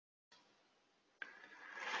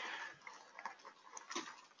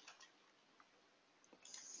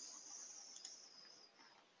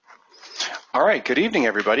All right, good evening,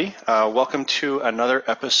 everybody. Welcome to another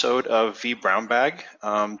episode of V Brown Bag.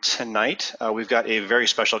 Tonight, we've got a very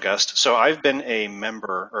special guest. So I've been a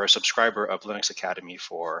member or a subscriber of Linux Academy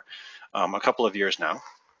for a couple of years now.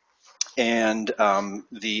 And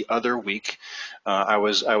the other week, I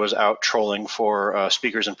was out trolling for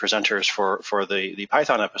speakers and presenters for the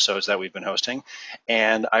Python episodes that we've been hosting,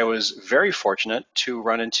 and I was very fortunate to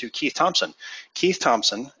run into Keith Thompson. Keith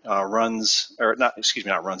Thompson runs, or not, excuse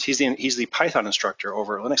me, not runs. He's the Python instructor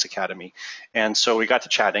over at Linux Academy, and so we got to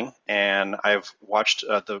chatting, and I've watched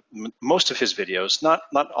the most of his videos, not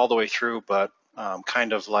all the way through, but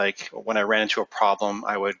kind of like when I ran into a problem,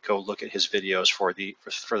 I would go look at his videos for the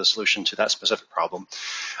solution to that specific problem.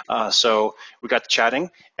 So we got to chatting,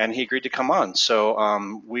 and he agreed to come on.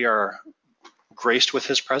 So we are graced with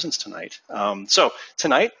his presence tonight. So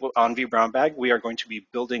tonight on V Brown Bag, we are going to be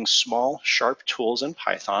building small, sharp tools in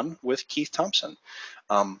Python with Keith Thompson.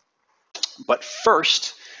 Um, but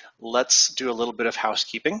first, let's do a little bit of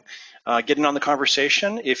housekeeping. Get in on the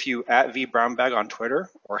conversation. If you at VBrownBag on Twitter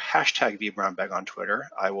or hashtag VBrownBag on Twitter,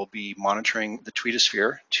 I will be monitoring the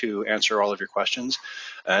tweetosphere to answer all of your questions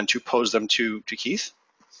and to pose them to Keith.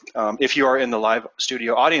 If you are in the live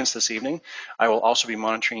studio audience this evening, I will also be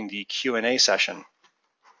monitoring the Q&A session.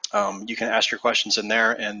 You can ask your questions in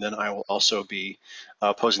there, and then I will also be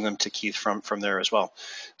posing them to Keith from there as well.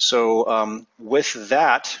 So with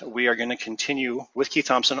that, we are going to continue with Keith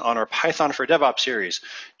Thompson on our Python for DevOps series,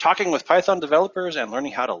 talking with Python developers and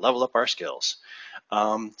learning how to level up our skills.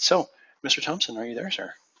 So, Mr. Thompson, are you there,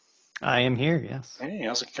 sir? I am here, yes. Hey,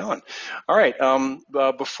 how's it going? All right.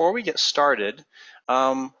 Before we get started,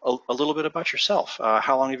 a little bit about yourself.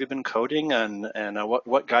 How long have you been coding, and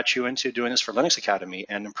what got you into doing this for Linux Academy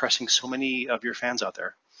and impressing so many of your fans out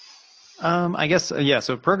there? I guess, yeah,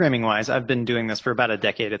 so programming wise, I've been doing this for about a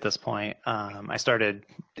decade at this point. I started,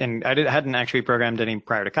 and hadn't actually programmed any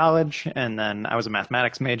prior to college, and then I was a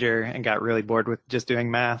mathematics major and got really bored with just doing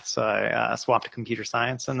math, so I swapped to computer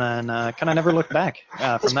science, and then kind of never looked back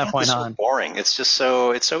This from that math is point so on. boring. It's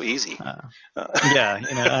so easy. Uh, Uh,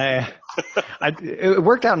 yeah, it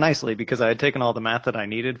worked out nicely because I had taken all the math that I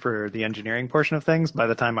needed for the engineering portion of things by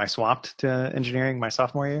the time I swapped to engineering my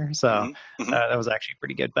sophomore year. So mhm, mhm. that was actually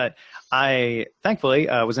pretty good. But I thankfully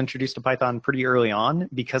was introduced to Python pretty early on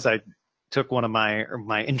because I took one of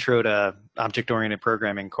my intro to object-oriented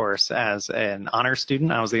programming course as an honor student.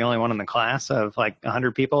 I was the only one in the class of like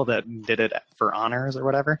 100 people that did it for honors or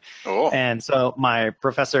whatever. Oh, And so my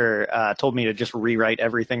professor told me to just rewrite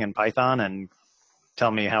everything in Python and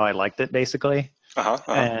tell me how I liked it, basically. uh-huh,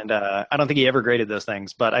 uh-huh. And I don't think he ever graded those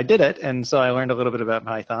things, but I did it. And so I learned a little bit about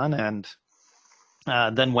Python and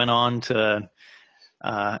then went on to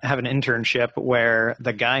have an internship where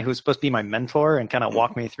the guy who's supposed to be my mentor and kind of Mhm,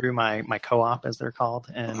 walk me through my co-op, as they're called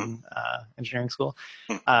mhm, in engineering school,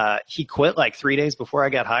 mhm. he quit like 3 days before I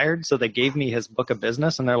got hired. So they gave me his book of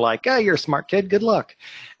business and they're like, "Oh, you're a smart kid. Good luck."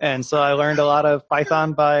 And so I learned a lot of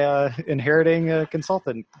Python by inheriting a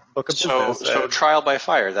consultant book of So, business. so And trial by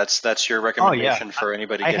fire. That's your oh yeah, recommendation for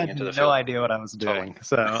anybody I getting had into the no field. idea what I was Totally. doing.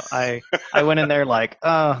 So I went in there like,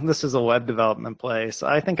 oh, this is a web development place.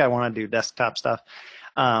 I think I want to do desktop stuff.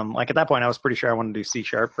 Like at that point, I was pretty sure I wanted to do C#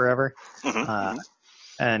 forever. Hmm, Uh, hmm.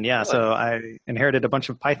 and yeah, Really? so I inherited a bunch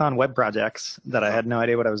of Python web projects that I Uh-huh. had no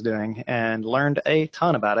idea what I was doing and learned a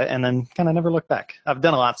ton about it and then kind of never looked back. I've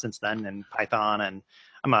done a lot since then in Python and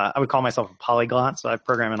I would call myself a polyglot. So I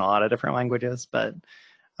program in a lot of different languages, but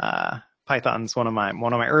uh, Python's one of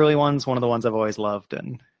my early ones, one of the ones I've always loved,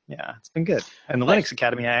 and yeah, it's been good. And the Linux Nice.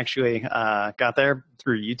 Academy, I actually got there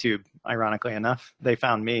through YouTube. Ironically enough, they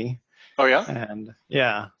found me, Oh yeah? and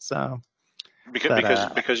yeah, so Because but because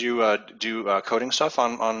because you do coding stuff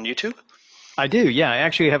on YouTube? I do. Yeah, I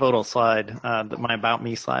actually have a little slide. My About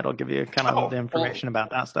Me slide will give you kind of Oh, the well, information about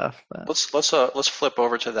that stuff. But let's flip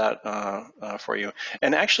over to that for you.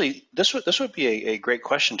 And actually, this would be a great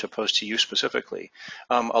question to pose to you specifically.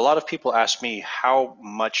 A lot of people ask me how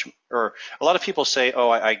much, or a lot of people say,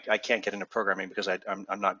 "Oh, I can't get into programming because I'm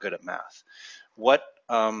not good at math." What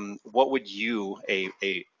would you,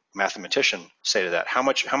 a mathematician, say to that? How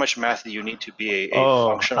much math do you need to be a oh,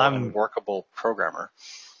 functional and workable programmer?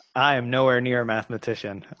 I am nowhere near a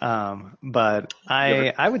mathematician. But You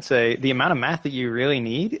ever? I would say the amount of math that you really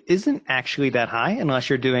need isn't actually that high unless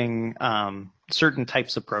you're doing certain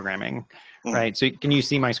types of programming, Mm, right? So can you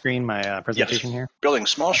see my screen, my yes. presentation here? Building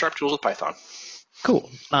small, sharp tools with Python. Cool.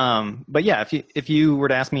 But yeah, if you were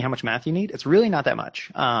to ask me how much math you need, it's really not that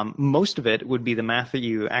much. Most of it would be the math that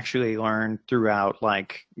you actually learn throughout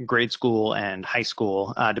like grade school and high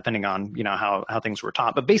school, depending on how things were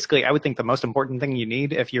taught. But basically, I would think the most important thing you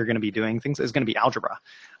need if you're going to be doing things is going to be algebra.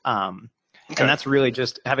 Um, And Okay. that's really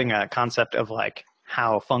just having a concept of like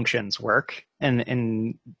how functions work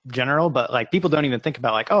in general. But like people don't even think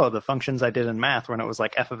about like, oh, the functions I did in math when it was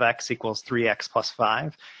like f of x equals 3x plus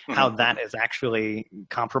 5, how Hmm. that is actually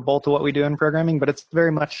comparable to what we do in programming. But it's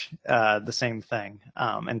very much the same thing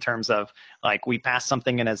in terms of like we pass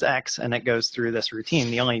something in as x and it goes through this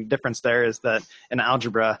routine. The only difference there is that in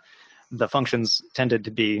algebra, the functions tended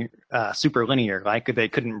to be super linear, like they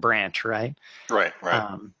couldn't branch, right? Right, right.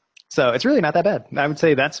 Um, so it's really not that bad. I would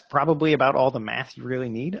say that's probably about all the math you really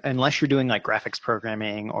need, unless you're doing like graphics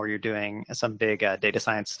programming or you're doing some big data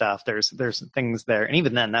science stuff. There's things there, and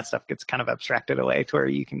even then, that stuff gets kind of abstracted away to where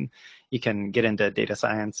you can get into data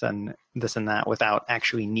science and this and that without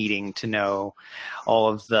actually needing to know all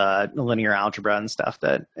of the linear algebra and stuff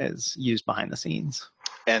that is used behind the scenes.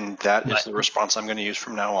 And that is But the response I'm going to use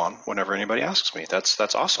from now on whenever anybody asks me. That's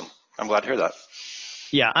awesome. I'm glad to hear that.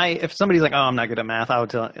 yeah, I if somebody's like, "Oh, I'm not good at math," I would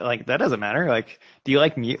tell like that doesn't matter. Like, do you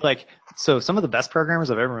like mu like so some of the best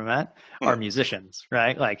programmers I've ever met are Hmm. musicians,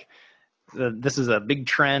 right? Like this is a big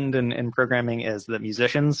trend in programming is that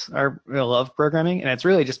musicians are love programming, and it's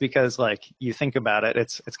really just because like you think about it,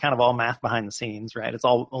 it's kind of all math behind the scenes, right? It's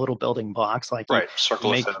all little building blocks. Like you Right. you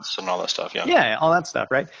Circle of make fifths and all that stuff. Yeah. yeah, all that stuff,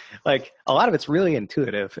 right? Like a lot of it's really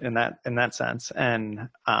intuitive in that sense. And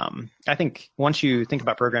I think once you think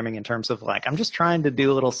about programming in terms of like I'm just trying to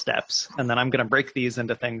do little steps, and then I'm going to break these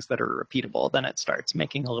into things that are repeatable, then it starts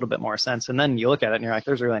making a little bit more sense. And then you look at it and you're like,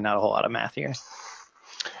 there's really not a whole lot of math here.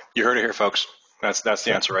 You heard it here, folks. That's the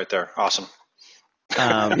So answer right there. Awesome.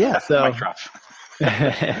 yeah, Mic so. drop.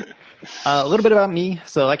 A little bit about me.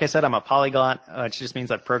 So, like I said, I'm a polyglot, which just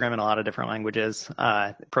means I program in a lot of different languages.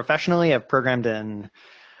 Professionally, I've programmed in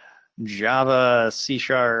Java, C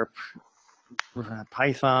Sharp,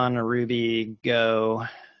 Python, Ruby, Go,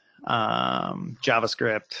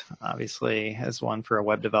 JavaScript, obviously, as one for a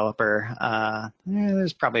web developer.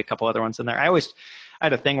 There's probably a couple other ones in there. I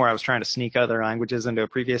had a thing where I was trying to sneak other languages into a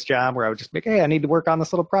previous job where I would just be like, hey, I need to work on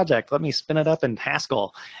this little project. Let me spin it up in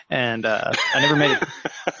Haskell. And I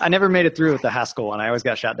never made it through with the Haskell one. I always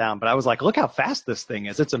got shot down. But I was like, look how fast this thing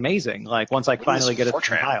is. It's amazing. Like once I What is finally get it to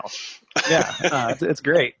Fortran? compile. Yeah, it's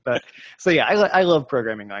great. But so yeah, I love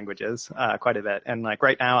programming languages quite a bit. And like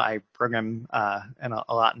right now, I program a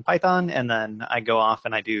lot in Python, and then I go off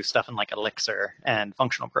and I do stuff in like Elixir and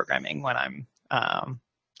functional programming when I'm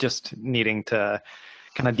just needing to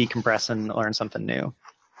kind of decompress and learn something new.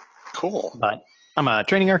 Cool. But I'm a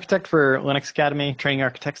training architect for Linux Academy. Training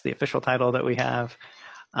architect's the official title that we have.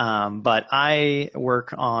 But I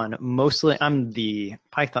work on mostly, I'm the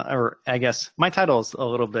Python, or I guess my title is a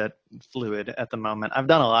little bit fluid at the moment. I've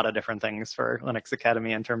done a lot of different things for Linux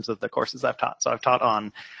Academy in terms of the courses I've taught. So I've taught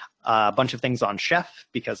on a bunch of things on Chef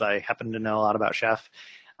because I happen to know a lot about Chef,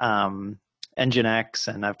 Nginx,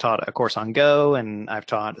 and I've taught a course on Go, and I've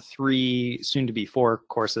taught 3, soon to be 4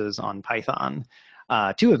 courses on Python.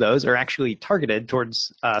 2 of those are actually targeted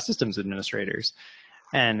towards systems administrators.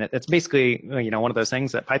 And it's basically, one of those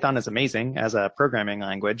things that Python is amazing as a programming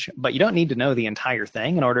language, but you don't need to know the entire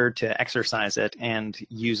thing in order to exercise it and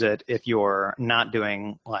use it if you're not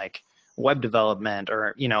doing like web development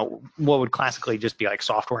or, what would classically just be like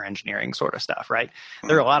software engineering sort of stuff, right?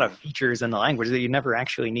 There are a lot of Mm-hmm. features in the language that you never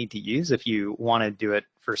actually need to use if you want to do it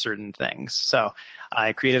for certain things. So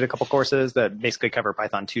I created a couple courses that basically cover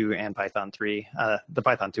Python 2 and Python 3. The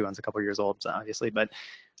Python 2 one's a couple years old, obviously, but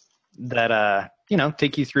that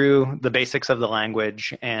take you through the basics of the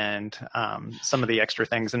language and some of the extra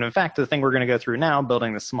things. And in fact, the thing we're going to go through now,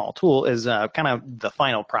 building this small tool, is kind of the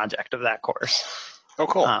final project of that course. Oh,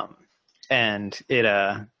 cool. Um, and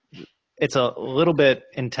it's a little bit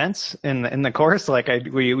intense in the course. Like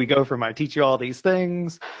we go from I teach you all these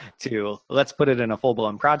things to let's put it in a full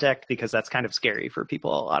blown project because that's kind of scary for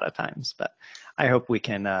people a lot of times. But I hope we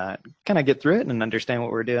can kind of get through it and understand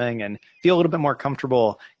what we're doing and feel a little bit more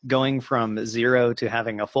comfortable going from zero to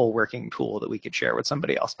having a full working tool that we could share with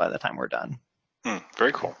somebody else by the time we're done.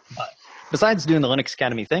 Very cool. But besides doing the Linux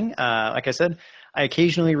Academy thing, like I said, I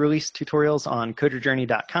occasionally release tutorials on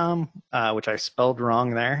coderjourney.com, which I spelled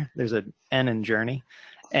wrong there. There's an N in journey.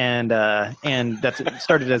 And that's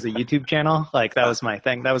started as a YouTube channel. Like that was my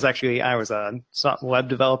thing. That was actually, I was a web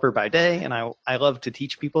developer by day, and I love to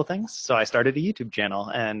teach people things. So I started a YouTube channel,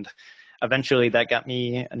 and eventually that got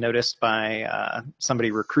me noticed by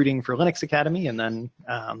somebody recruiting for Linux Academy, and then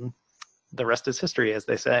the rest is history, as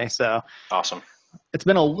they say. So Awesome. it's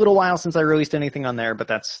been a little while since I released anything on there, but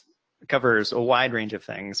that's covers a wide range of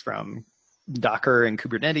things from Docker and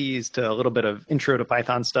Kubernetes to a little bit of intro to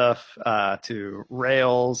Python stuff to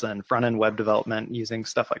Rails and front end web development using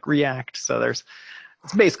stuff like React. So there's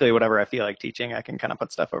it's basically whatever I feel like teaching. I can kind of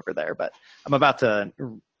put stuff over there, but I'm about to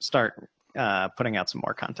start putting out some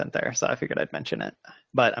more content there, so I figured I'd mention it.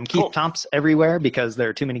 But I'm Keith Cool. Tomps everywhere because there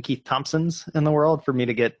are too many Keith Thompsons in the world for me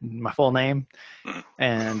to get my full name. Mhm.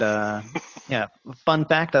 And yeah, fun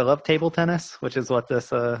fact: I love table tennis, which is what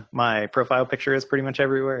this my profile picture is pretty much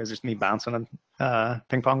everywhere. Is just me bouncing a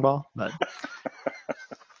ping pong ball. But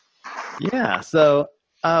yeah, so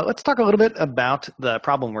let's talk a little bit about the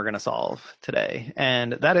problem we're going to solve today.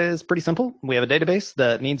 And that is pretty simple. We have a database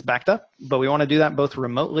that needs backed up, but we want to do that both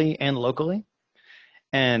remotely and locally.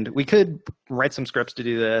 And we could write some scripts to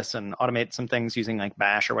do this and automate some things using like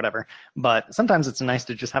Bash or whatever. But sometimes it's nice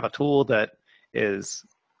to just have a tool that is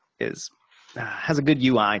has a good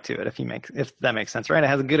UI to it, if that makes sense, right? It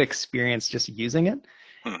has a good experience just using it.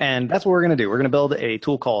 Hmm. And that's what we're going to do. We're going to build a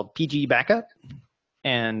tool called PG Backup.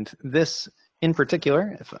 And this in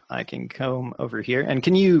particular, if I can come over here, and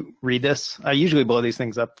can you read this? I usually blow these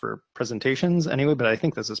things up for presentations anyway, but I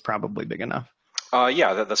think this is probably big enough.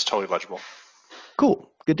 Yeah, that's totally legible.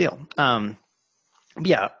 Cool, good deal.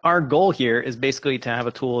 Yeah, our goal here is basically to have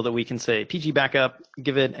a tool that we can say PG backup,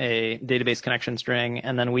 give it a database connection string,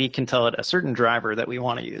 and then we can tell it a certain driver that we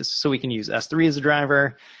want to use. So we can use S3 as a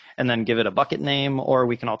driver and then give it a bucket name, or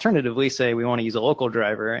we can alternatively say we want to use a local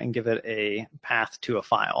driver and give it a path to a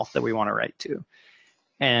file that we want to write to.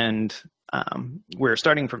 And we're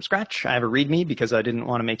starting from scratch. I have a README because I didn't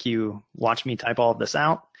want to make you watch me type all of this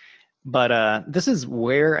out. But this is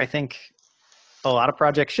where I think a lot of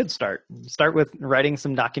projects should start. Start with writing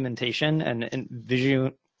some documentation and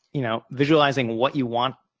visualizing what you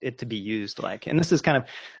want it to be used like. And this is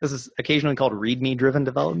occasionally called README driven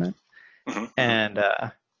development. Mm-hmm. And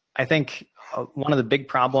I think one of the big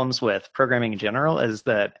problems with programming in general is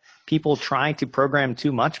that people try to program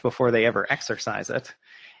too much before they ever exercise it.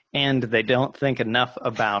 And they don't think enough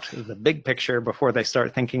about the big picture before they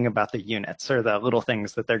start thinking about the units or the little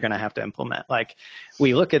things that they're going to have to implement. Like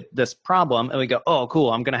we look at this problem and we go, oh,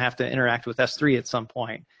 cool, I'm going to have to interact with S3 at some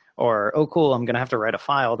point. Or, oh, cool, I'm going to have to write a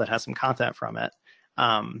file that has some content from it.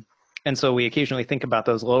 And so we occasionally think about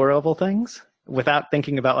those lower level things without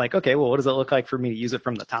thinking about like, okay, well, what does it look like for me to use it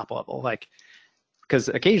from the top level? Like, because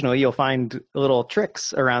occasionally you'll find little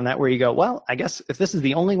tricks around that where you go, well, I guess if this is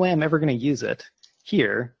the only way I'm ever going to use it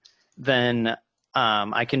here, then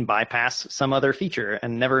I can bypass some other feature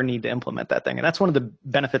and never need to implement that thing. And that's one of the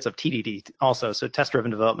benefits of TDD also. So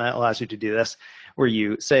test-driven development allows you to do this, where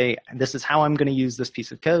you say, this is how I'm going to use this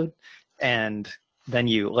piece of code, and then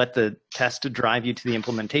you let the test drive you to the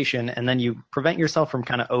implementation, and then you prevent yourself from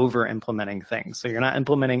kind of over-implementing things. So you're not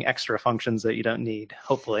implementing extra functions that you don't need,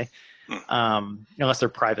 hopefully, unless they're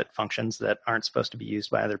private functions that aren't supposed to be used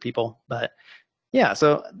by other people. But yeah,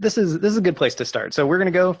 so this is a good place to start. So we're going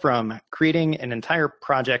to go from creating an entire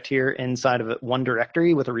project here inside of one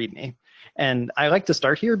directory with a README. And I like to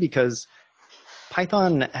start here because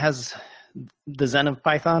Python has the Zen of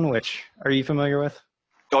Python, which are you familiar with?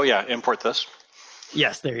 Oh yeah, import this.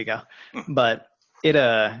 Yes, there you go. But it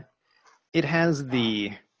has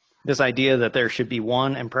this idea that there should be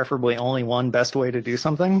one and preferably only one best way to do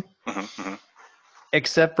something,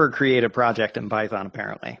 except for create a project in Python,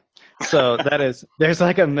 apparently. So there's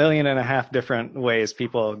like 1.5 million different ways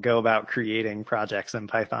people go about creating projects in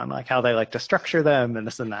Python, like how they like to structure them and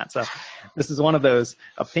this and that. So this is one of those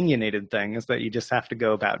opinionated things that you just have to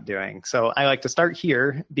go about doing. So I like to start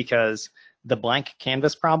here because the blank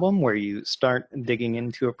canvas problem, where you start digging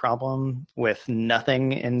into a problem with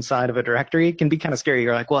nothing inside of a directory, can be kind of scary.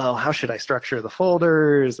 You're like, well, how should I structure the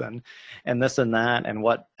folders and this and that, and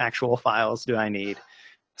what actual files do I need?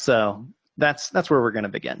 So that's where we're going to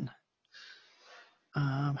begin.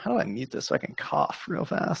 How do I mute this so I can cough real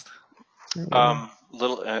fast?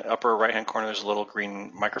 Little upper right hand corner, there's a little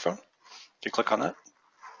green microphone. If you click on that.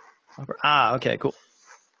 Okay, cool.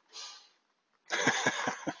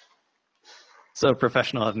 So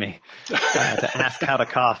professional of me to ask how to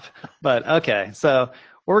cough. But okay, so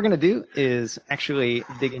what we're going to do is actually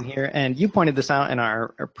dig in here. And you pointed this out in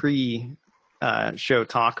our pre-show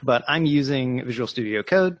talk, but I'm using Visual Studio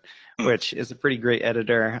Code, which is a pretty great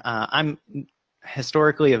editor. I'm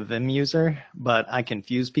historically a Vim user, but I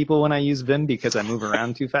confuse people when I use Vim because I move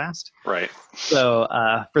around too fast. Right. So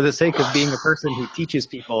for the sake of being a person who teaches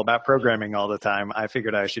people about programming all the time, I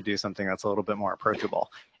figured I should do something that's a little bit more approachable.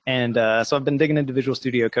 And so I've been digging into Visual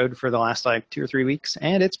Studio Code for the last like 2 or 3 weeks,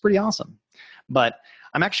 and it's pretty awesome. But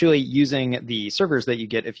I'm actually using the servers that you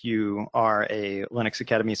get if you are a Linux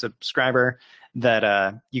Academy subscriber,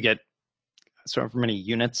 that you get so many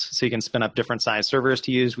units, so you can spin up different size servers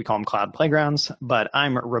to use. We call them cloud playgrounds, but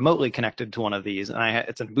I'm remotely connected to one of these, and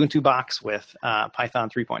it's an Ubuntu box with Python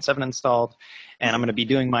 3.7 installed, and I'm going to be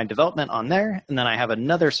doing my development on there, and then I have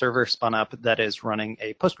another server spun up that is running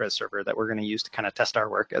a Postgres server that we're going to use to kind of test our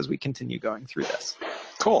work as we continue going through this.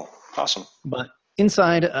 Cool. Awesome. But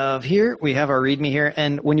inside of here, we have our README here,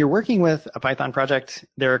 and when you're working with a Python project,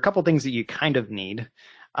 there are a couple things that you kind of need.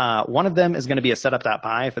 One of them is going to be a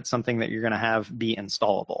setup.py if it's something that you're going to have be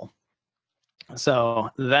installable. So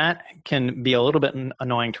that can be a little bit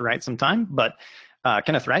annoying to write sometime, but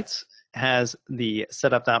Kenneth Reitz has the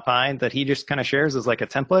setup.py that he just kind of shares as like a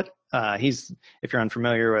template. If you're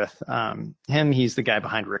unfamiliar with him, he's the guy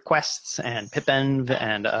behind requests and pipenv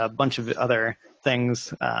and a bunch of other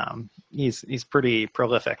things. He's pretty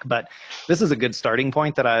prolific, but this is a good starting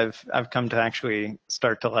point that I've come to actually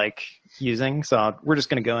start to like using. So we're just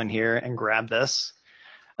going to go in here and grab this,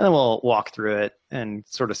 and then we'll walk through it and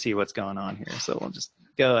sort of see what's going on here. So we'll just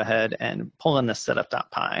go ahead and pull in this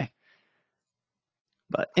setup.py.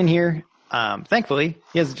 But in here, thankfully,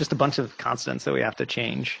 he has just a bunch of constants that we have to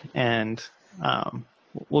change, and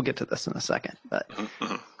we'll get to this in a second.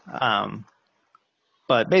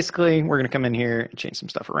 But basically, we're going to come in here and change some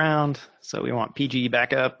stuff around. So we want PG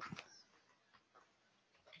backup,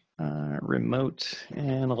 remote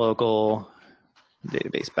and local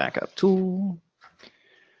database backup tool.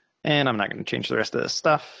 And I'm not going to change the rest of this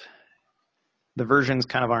stuff. The versions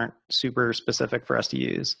kind of aren't super specific for us to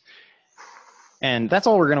use. And that's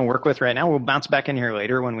all we're going to work with right now. We'll bounce back in here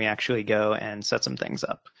later when we actually go and set some things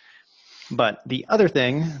up. But the other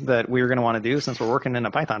thing that we're going to want to do, since we're working in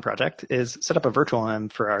a Python project, is set up a virtual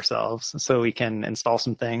env for ourselves so we can install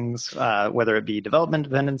some things, whether it be development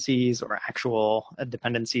dependencies or actual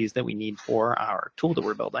dependencies that we need for our tool that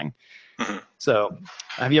we're building. So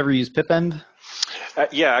have you ever used pipenv?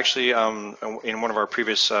 Yeah, actually, in one of our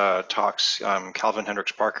previous talks, Calvin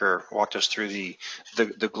Hendricks Parker walked us through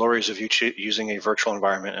the glories of using a virtual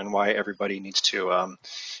environment and why everybody needs to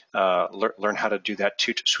learn how to do that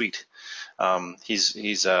suite.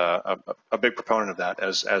 He's a big proponent of that,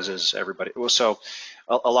 as is everybody. Well, so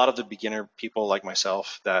a lot of the beginner people like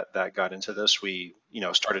myself that got into this, we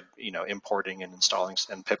started importing and installing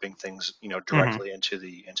and pipping things directly into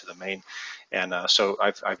the main, and so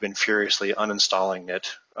I've been furiously uninstalling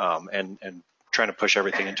it and trying to push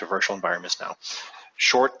everything into virtual environments now.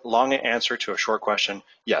 Long answer to a short question.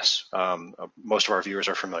 Yes, most of our viewers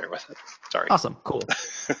are familiar with it. Sorry. Awesome, cool.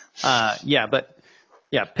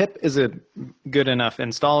 Yeah, pip is a good enough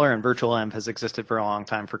installer, and virtualenv has existed for a long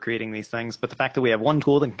time for creating these things. But the fact that we have one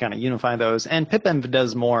tool that can kind of unify those, and pipenv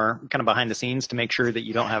does more kind of behind the scenes to make sure that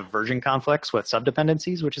you don't have version conflicts with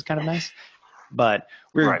subdependencies, which is kind of nice. But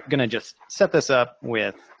we're going to just set this up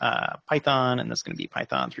with Python, and this is going to be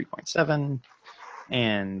Python 3.7.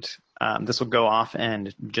 And this will go off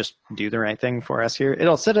and just do the right thing for us here.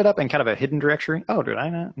 It'll set it up in kind of a hidden directory. Oh, did I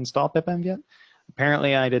not install pipenv yet?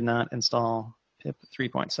 Apparently I did not install pip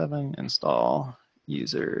 3.7, install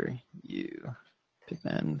user u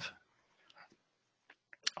pipenv.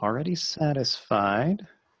 Already satisfied.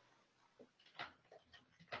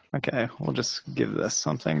 Okay, we'll just give this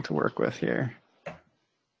something to work with here.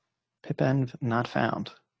 Pipenv not found.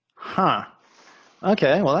 Huh.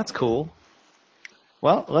 Okay, well that's cool.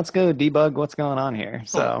 Well, let's go debug what's going on here.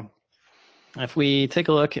 So if we take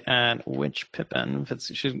a look at which pipenv, it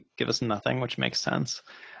should give us nothing, which makes sense.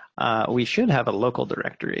 We should have a local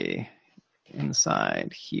directory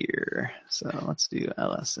inside here. So let's do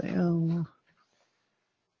lsal.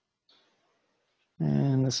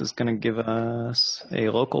 And this is going to give us a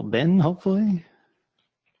local bin, hopefully.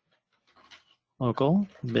 Local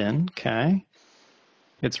bin, okay.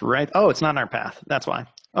 It's right, oh, it's not in our path. That's why.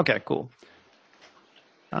 Okay, cool.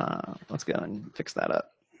 Let's go and fix that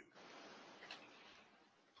up.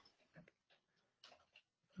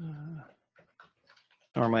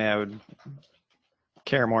 Normally I would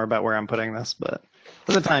care more about where I'm putting this, but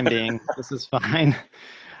for the time being, this is fine.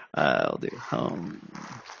 I'll do home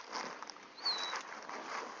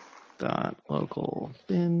dot local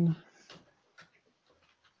bin.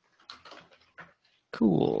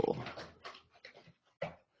 Cool.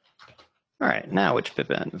 All right, now which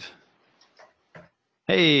pipenv?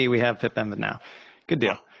 Hey, we have pipenv now. Good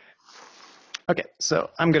deal. Okay, so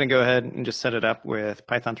I'm going to go ahead and just set it up with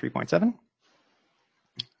Python 3.7.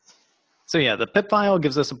 So yeah, the pip file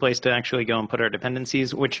gives us a place to actually go and put our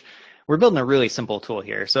dependencies, which we're building a really simple tool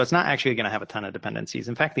here. So it's not actually going to have a ton of dependencies.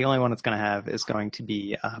 In fact, the only one it's going to have is going to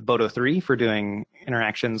be Boto 3 for doing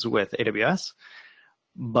interactions with AWS.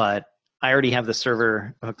 But I already have the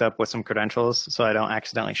server hooked up with some credentials, so I don't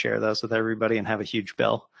accidentally share those with everybody and have a huge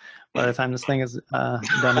bill by the time this thing is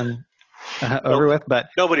done and over Nope. with. But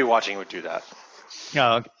Nobody watching would do that.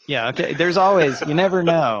 oh, yeah, okay. There's always, you never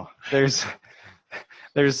know. There's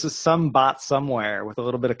some bot somewhere with a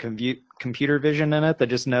little bit of computer vision in it that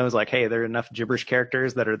just knows like, hey, there are enough gibberish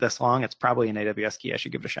characters that are this long. It's probably an AWS key. I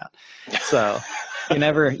should give it a shot. So you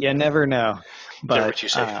never know. Never But too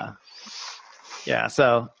safe. yeah,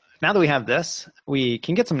 so now that we have this, we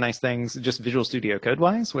can get some nice things just Visual Studio code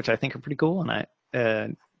wise, which I think are pretty cool.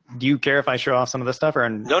 And do you care if I show off some of this stuff or?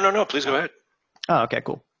 No. Please go ahead. Oh, okay,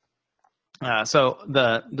 cool. So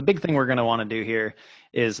the big thing we're going to want to do here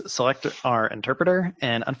is select our interpreter,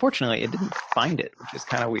 and unfortunately, it didn't find it, which is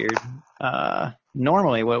kind of weird.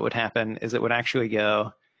 Normally, what would happen is it would actually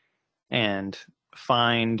go and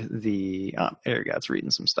find the. Oh, there you go. It's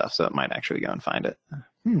reading some stuff, so it might actually go and find it.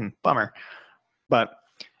 Bummer. But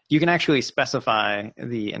you can actually specify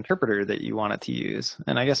the interpreter that you want it to use,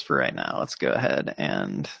 and I guess for right now, let's go ahead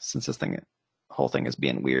and since this whole thing is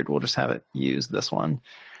being weird, we'll just have it use this one.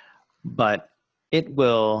 But it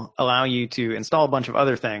will allow you to install a bunch of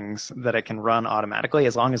other things that it can run automatically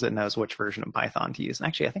as long as it knows which version of Python to use. And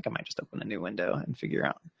actually, I think I might just open a new window and figure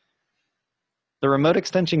out. The remote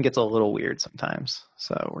extension gets a little weird sometimes.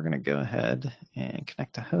 So we're going to go ahead and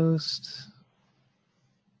connect to host.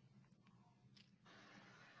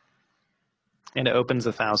 And it opens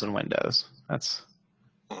 1,000 windows. That's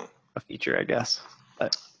a feature, I guess.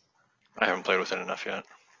 But I haven't played with it enough yet.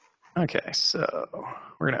 okay, so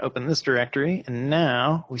we're going to open this directory, and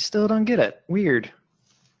now we still don't get it. Weird.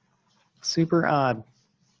 Super odd.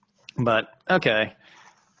 But okay,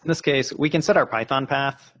 in this case, we can set our Python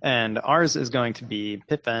path, and ours is going to be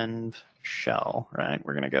pipenv shell, right?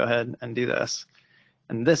 We're going to go ahead and do this.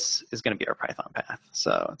 And this is going to be our Python path.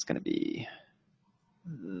 So it's going to be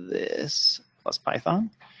this plus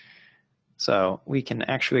Python. So we can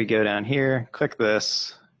actually go down here, click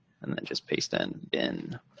this, and then just paste in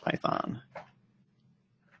bin Python.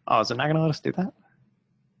 Oh, is it not going to let us do that?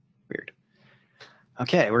 Weird.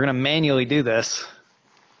 Okay, we're going to manually do this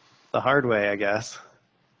the hard way, I guess,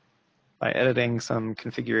 by editing some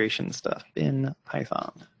configuration stuff in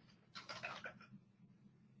Python.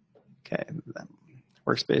 Okay, the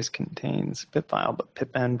workspace contains pip file, but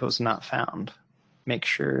pipenv was not found. Make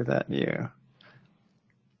sure that you...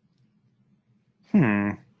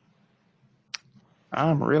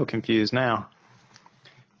 I'm real confused now.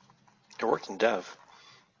 It worked in dev.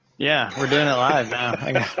 Yeah, we're doing it live now.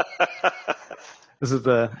 This is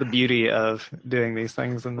the beauty of doing these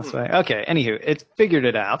things in this way. Okay, anywho, it figured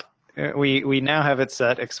it out. We now have it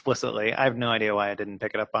set explicitly. I have no idea why it didn't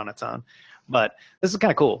pick it up on its own. But this is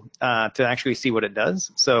kind of cool to actually see what it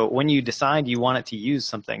does. So when you decide you want it to use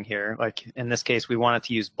something here, like in this case, we want it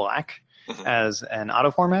to use black as an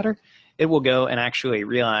auto formatter, it will go and actually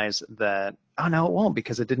realize that, oh no, it won't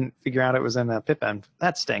because it didn't figure out it was in a pipenv.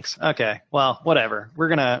 That stinks. Okay, well, whatever. We're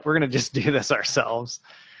gonna just do this ourselves.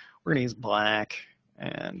 We're gonna use black.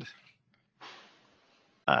 And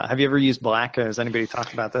have you ever used black? Has anybody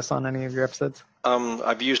talked about this on any of your episodes?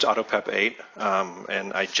 I've used AutoPep 8,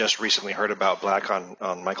 and I just recently heard about Black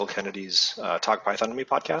on Michael Kennedy's Talk Python to Me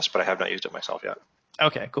podcast, but I have not used it myself yet.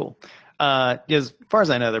 Okay, cool. As far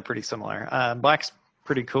as I know, they're pretty similar. Black's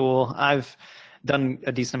pretty cool. I've done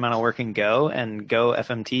a decent amount of work in Go and Go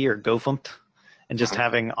FMT or GoFMT, and just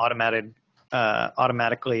having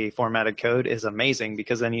automatically formatted code is amazing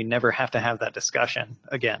because then you never have to have that discussion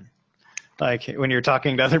again. Like when you're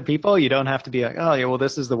talking to other people, you don't have to be like, oh yeah, well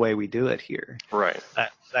this is the way we do it here. Right.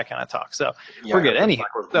 That kind of talk. So Yeah, we're good. Anyhow,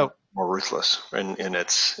 so more ruthless, and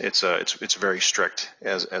it's very strict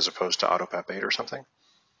as opposed to AutoPep 8 or something.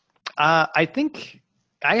 I think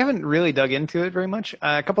I haven't really dug into it very much.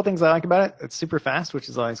 A couple things I like about it: it's super fast, which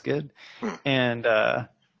is always good, and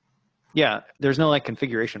yeah, there's no like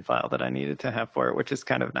configuration file that I needed to have for it, which is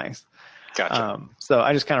kind of nice. Gotcha. So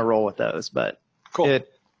I just kind of roll with those, but cool.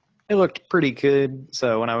 It looked pretty good.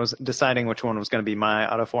 So when I was deciding which one was going to be my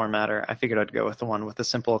auto formatter, I figured I'd go with the one with the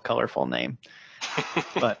simple, colorful name.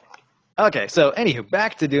 But okay, so anywho,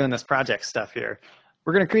 back to doing this project stuff here.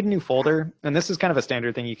 We're going to create a new folder, and this is kind of a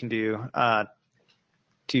standard thing you can do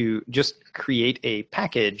to just create a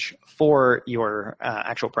package for your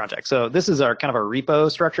actual project. So this is our kind of our repo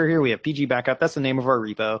structure here. We have PG backup. That's the name of our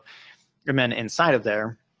repo. And then inside of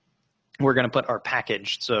there, we're going to put our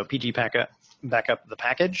package. So PG backup the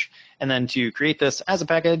package. And then to create this as a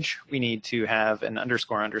package, we need to have an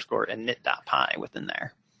underscore and init.py within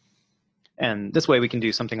there. And this way we can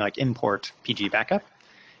do something like import PG backup.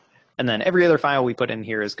 And then every other file we put in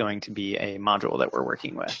here is going to be a module that we're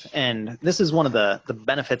working with. And this is one of the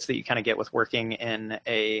benefits that you kind of get with working in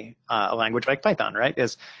a language like Python, right?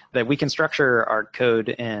 Is that we can structure our code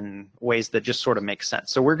in ways that just sort of make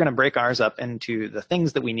sense. So we're going to break ours up into the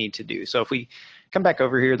things that we need to do. So if we come back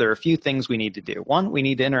over here, there are a few things we need to do. One, we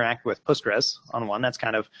need to interact with Postgres on one. That's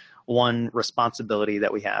kind of one responsibility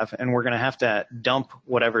that we have. And we're going to have to dump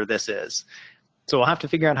whatever this is. So we'll have to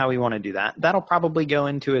figure out how we want to do that. That'll probably go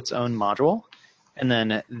into its own module. And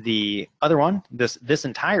then the other one, this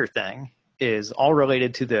entire thing, is all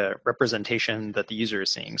related to the representation that the user is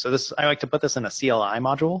seeing. So this, I like to put this in a CLI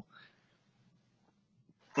module.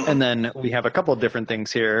 And then we have a couple of different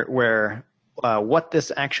things here where what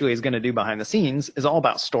this actually is going to do behind the scenes is all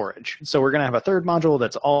about storage. So we're going to have a third module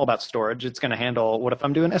that's all about storage. It's going to handle what if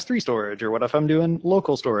I'm doing S3 storage, or what if I'm doing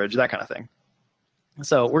local storage, that kind of thing.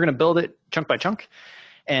 So we're going to build it chunk by chunk.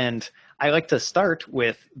 And I like to start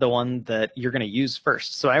with the one that you're going to use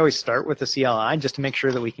first. So I always start with the CLI just to make sure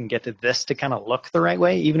that we can get to this to kind of look the right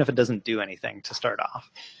way, even if it doesn't do anything to start off.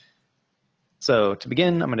 So to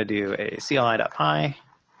begin, I'm going to do a CLI.py.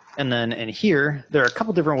 And then in here, there are a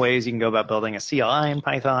couple different ways you can go about building a CLI in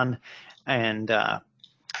Python. And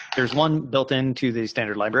there's one built into the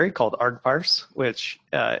standard library called argparse, which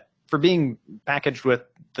for being packaged with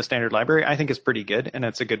the standard library, I think is pretty good, and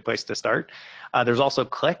it's a good place to start. There's also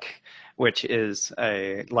Click, which is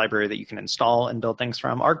a library that you can install and build things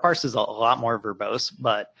from. argparse is a lot more verbose,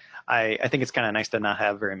 but I think it's kind of nice to not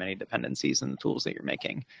have very many dependencies in the tools that you're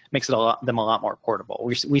making. It makes it them a lot more portable.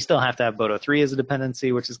 We still have to have Boto 3 as a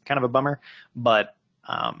dependency, which is kind of a bummer, but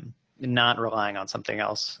not relying on something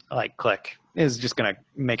else like Click is just going to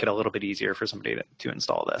make it a little bit easier for somebody to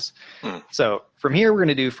install this. So from here, we're going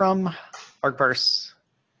to do from argparse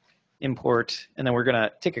import, and then we're going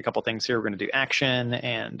to take a couple things here. We're going to do action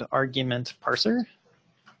and argument parser.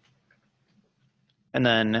 And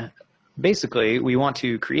then basically, we want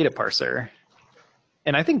to create a parser.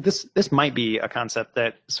 And I think this might be a concept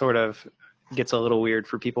that sort of gets a little weird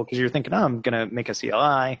for people, because you're thinking, oh, I'm going to make a CLI.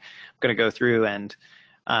 I'm going to go through and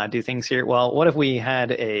do things here. Well, what if we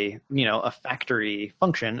had a factory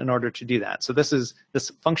function in order to do that? So this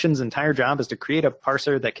function's entire job is to create a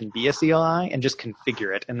parser that can be a CLI and just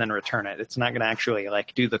configure it and then return it. It's not going to actually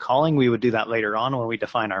do the calling. We would do that later on when we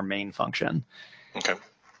define our main function. Okay.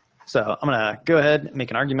 So I'm going to go ahead and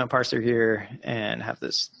make an argument parser here and have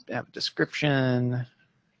a description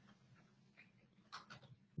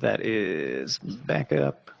that is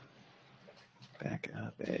backup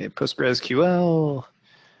a PostgreSQL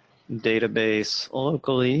database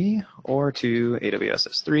locally or to AWS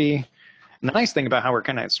S3. And the nice thing about how we're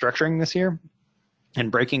kind of structuring this here and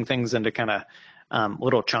breaking things into kind of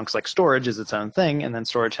little chunks, like storage is its own thing, and then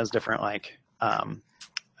storage has different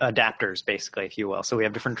adapters, basically, if you will. So we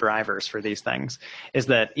have different drivers for these things, is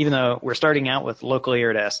that even though we're starting out with locally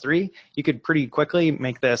or to S3, you could pretty quickly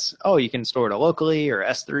make this, you can store it to locally or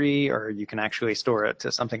S3, or you can actually store it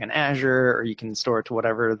to something in Azure, or you can store it to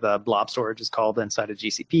whatever the blob storage is called inside of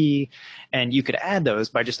GCP. And you could add those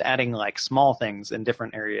by just adding small things in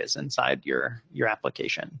different areas inside your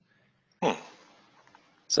application.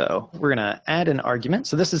 So we're going to add an argument.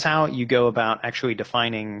 So this is how you go about actually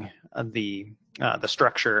defining the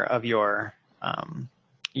structure of your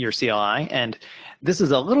CLI. And this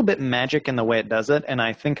is a little bit magic in the way it does it. And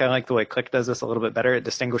I think I like the way Click does this a little bit better. It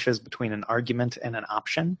distinguishes between an argument and an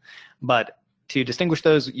option. But to distinguish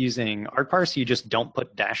those using argparse, you just don't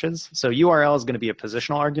put dashes. So URL is going to be a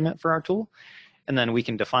positional argument for our tool. And then we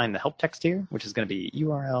can define the help text here, which is going to be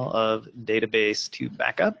URL of database to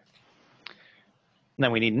backup. And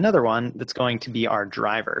then we need another one that's going to be our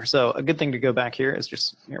driver. So a good thing to go back here is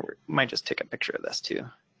just, we might just take a picture of this too.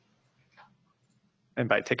 And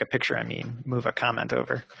by take a picture, I mean move a comment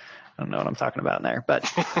over. I don't know what I'm talking about in there.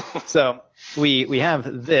 But so we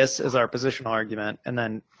have this as our positional argument, and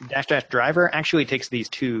then -- driver actually takes these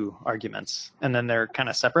two arguments, and then they're kind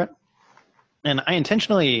of separate. And I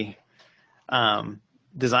intentionally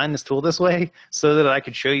designed this tool this way so that I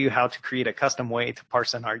could show you how to create a custom way to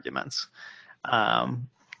parse in arguments.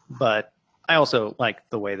 But I also like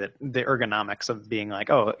the way that the ergonomics of being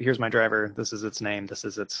here's my driver, this is its name, this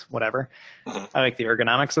is its whatever. I like the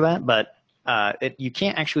ergonomics of that, but you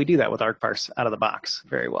can't actually do that with argparse out of the box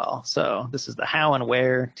very well. So this is the how and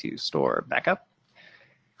where to store backup.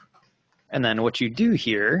 And then what you do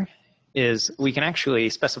here is we can actually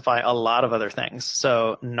specify a lot of other things.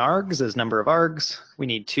 So nargs is number of args. We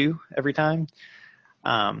need 2 every time.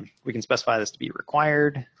 We can specify this to be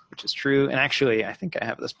required, which is true. And actually, I think I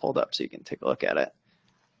have this pulled up so you can take a look at it.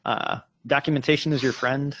 Documentation is your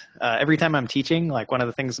friend. Every time I'm teaching, one of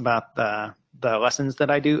the things about the lessons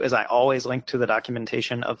that I do is I always link to the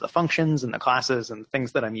documentation of the functions and the classes and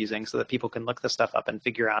things that I'm using so that people can look this stuff up and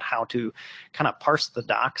figure out how to kind of parse the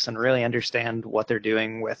docs and really understand what they're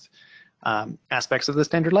doing with aspects of the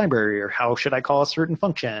standard library, or how should I call a certain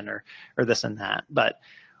function, or this and that. But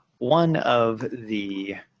one of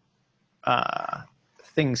the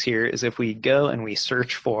things here is if we go and we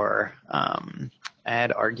search for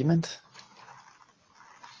add argument.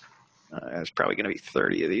 There's probably going to be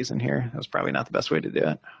 30 of these in here. That's probably not the best way to do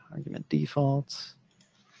it. Argument defaults,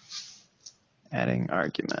 adding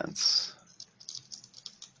arguments.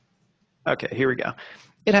 Okay, here we go.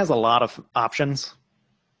 It has a lot of options.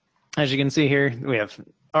 As you can see here, we have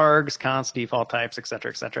args, const, default types, et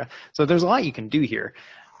cetera, et cetera. So there's a lot you can do here.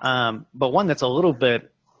 But one that's a little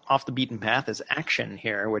bit off the beaten path is action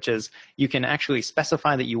here, which is you can actually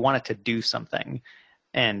specify that you want it to do something.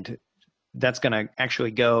 And that's going to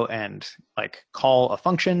actually go and like call a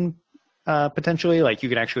function potentially. Like you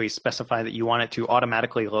could actually specify that you want it to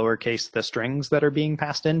automatically lowercase the strings that are being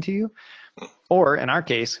passed into you. Or in our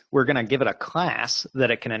case, we're going to give it a class that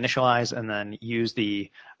it can initialize and then use the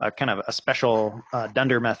kind of a special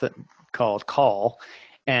dunder method called call.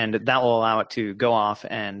 And that will allow it to go off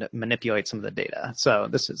and manipulate some of the data. So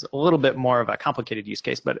this is a little bit more of a complicated use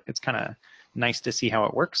case, but it's kind of nice to see how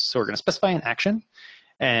it works. So we're going to specify an action.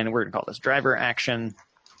 And we're going to call this driver action.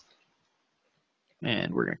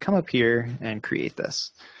 And we're going to come up here and create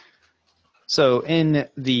this. So in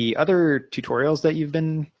the other tutorials that you've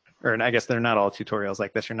been, or I guess they're not all tutorials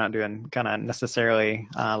like this. You're not doing kind of necessarily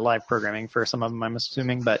live programming for some of them, I'm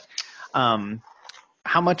assuming. But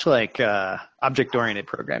how much like object-oriented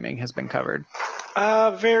programming has been covered?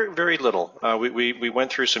 Very, very little. We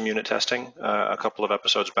went through some unit testing a couple of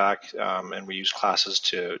episodes back, and we used classes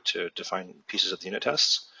to define pieces of the unit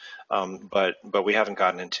tests. But we haven't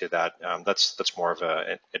gotten into that. That's more of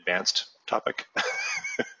an advanced topic.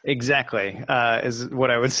 Exactly, is what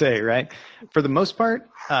I would say, right? For the most part,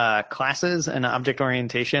 classes and object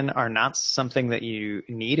orientation are not something that you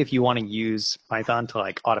need if you want to use Python to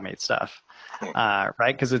like automate stuff.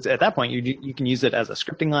 Right? Because it's at that point you can use it as a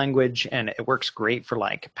scripting language, and it works great for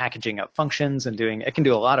like packaging up functions and it can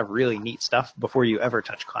do a lot of really neat stuff before you ever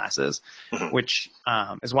touch classes, which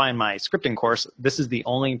is why in my scripting course, this is the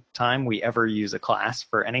only time we ever use a class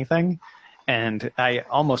for anything. And I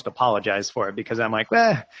almost apologize for it because I'm like,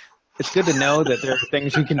 it's good to know that there are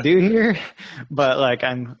things you can do here, but like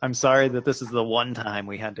I'm sorry that this is the one time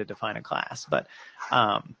we had to define a class. But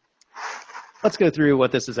let's go through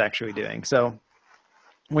what this is actually doing. So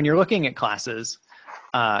when you're looking at classes,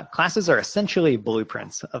 classes are essentially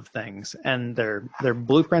blueprints of things, and they're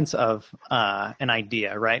blueprints of an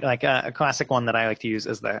idea, right? Like a classic one that I like to use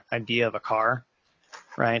is the idea of a car,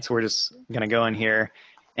 right? So we're just going to go in here,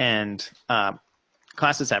 and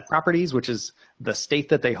classes have properties, which is the state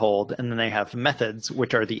that they hold, and then they have methods,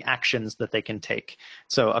 which are the actions that they can take.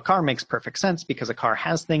 So a car makes perfect sense because a car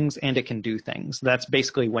has things and it can do things. That's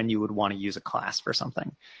basically when you would want to use a class for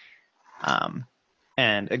something.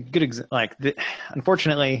 And a good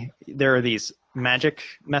unfortunately, there are these magic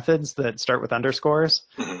methods that start with underscores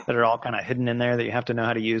that are all kind of hidden in there that you have to know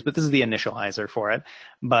how to use. But this is the initializer for it.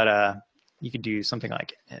 But you could do something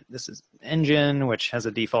like this is engine, which has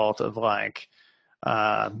a default of like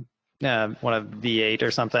one of V8 or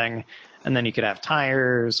something, and then you could have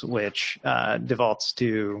tires, which defaults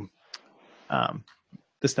to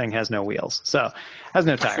this thing has no wheels, so has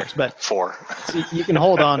no tires, but four. So you can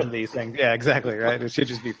hold on to these things. Yeah, exactly, right? It should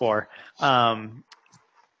just be four. And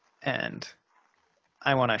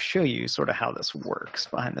I want to show you sort of how this works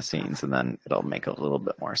behind the scenes, and then it'll make a little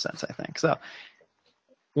bit more sense, I think. So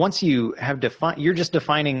once you have defined, you're just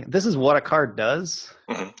defining, this is what a car does,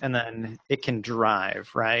 and then it can drive,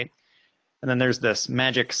 right? And then there's this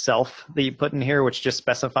magic self that you put in here, which just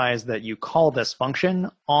specifies that you call this function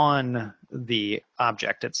on the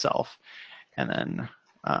object itself. And then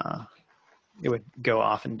it would go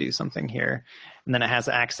off and do something here. And then it has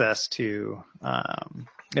access to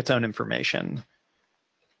its own information.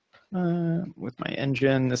 With my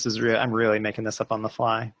engine, this is real. I'm really making this up on the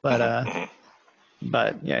fly,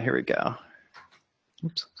 but yeah, here we go.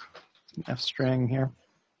 Oops, F string here.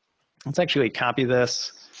 Let's actually copy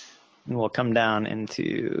this, and we'll come down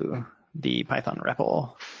into the Python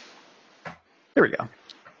REPL. There we go.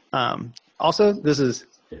 Also, this is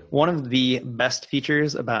one of the best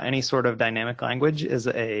features about any sort of dynamic language is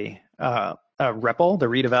a REPL, the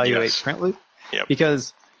read, evaluate, print loop,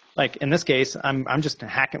 because like in this case, I'm just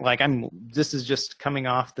hacking, like this is just coming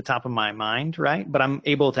off the top of my mind, right? But I'm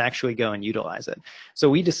able to actually go and utilize it. So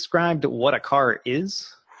we described what a car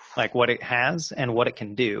is, like what it has and what it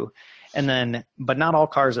can do. And then, but not all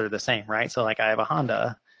cars are the same, right? So like I have a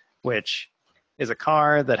Honda, which is a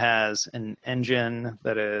car that has an engine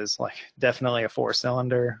that is like definitely a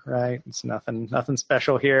 4-cylinder, right? It's nothing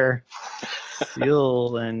special here.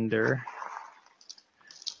 Cylinder.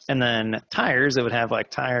 And then tires, it would have like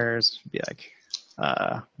tires, be like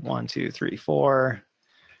 1, 2, 3, 4.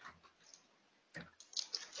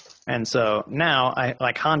 And so now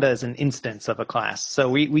like Honda is an instance of a class. So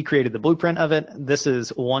we created the blueprint of it. This is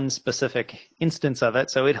one specific instance of it.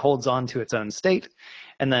 So it holds on to its own state,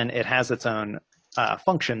 and then it has its own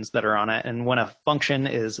functions that are on it. And when a function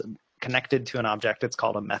is connected to an object, it's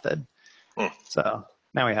called a method. So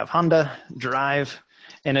now we have Honda drive,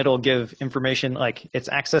 and it'll give information like it's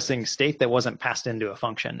accessing state that wasn't passed into a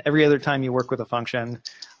function. Every other time you work with a function,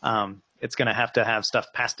 it's going to have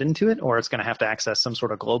stuff passed into it, or it's going to have to access some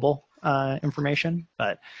sort of global information.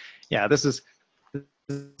 But yeah, this is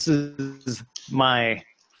my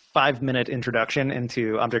 5-minute introduction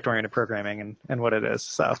into object-oriented programming and what it is.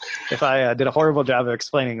 So if I did a horrible job of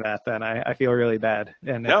explaining that, then I feel really bad.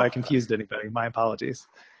 And if I confused anybody, my apologies.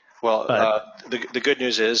 Well, the good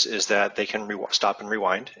news is that they can stop and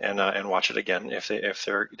rewind and watch it again if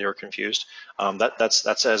they're confused.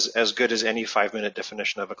 That's as good as any 5-minute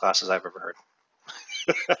definition of a class as I've ever heard.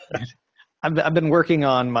 I've been working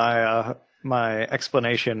on my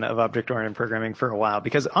explanation of object-oriented programming for a while,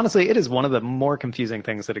 because honestly, it is one of the more confusing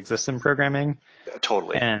things that exists in programming.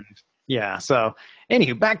 Totally. And yeah, so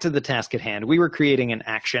anywho, back to the task at hand. We were creating an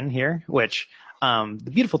action here, which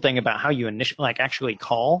the beautiful thing about how you actually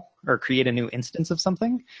call or create a new instance of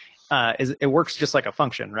something is it works just like a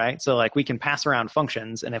function, right? So like we can pass around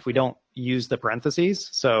functions, and if we don't use the parentheses,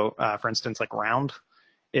 so for instance, like round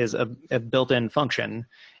is a built-in function,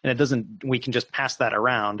 and we can just pass that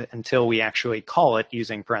around until we actually call it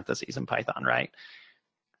using parentheses in Python, right?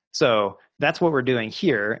 So that's what we're doing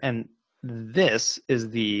here. And this is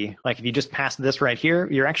if you just pass this right here,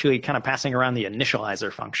 you're actually kind of passing around the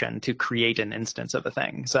initializer function to create an instance of a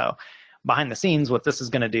thing. So behind the scenes, what this is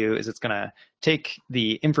going to do is it's going to take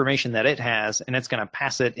the information that it has, and it's going to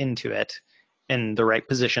pass it into it in the right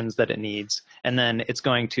positions that it needs. And then it's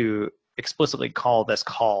going to explicitly call this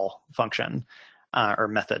call function or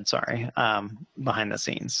method, behind the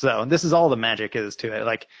scenes. So this is all the magic is to it.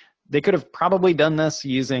 Like they could have probably done this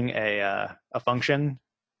using a function,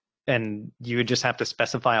 and you would just have to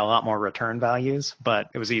specify a lot more return values, but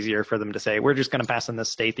it was easier for them to say, we're just going to pass in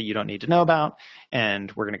this state that you don't need to know about,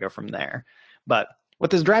 and we're going to go from there. But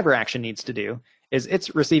what this driver action needs to do is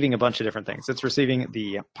it's receiving a bunch of different things. It's receiving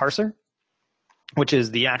the parser, which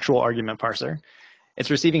is the actual argument parser.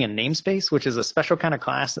 It's receiving a namespace, which is a special kind of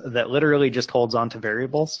class that literally just holds on to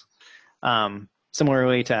variables.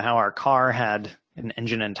 Similarly to how our car had an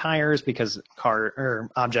engine and tires, because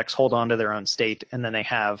objects hold on to their own state, and then they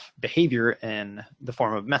have behavior in the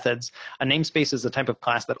form of methods. A namespace is a type of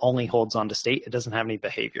class that only holds on to state. It doesn't have any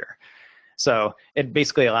behavior. So it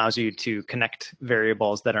basically allows you to connect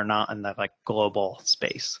variables that are not in the global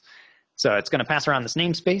space. So it's going to pass around this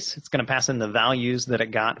namespace. It's going to pass in the values that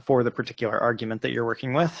it got for the particular argument that you're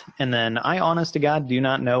working with. And then I, honest to God, do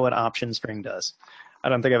not know what option string does. I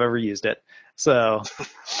don't think I've ever used it. So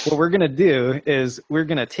what we're going to do is we're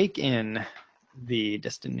going to take in the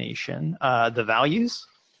destination, the values,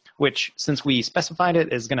 which since we specified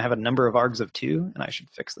it is going to have a number of args of 2, and I should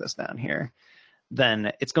fix this down here,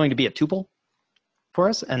 then it's going to be a tuple for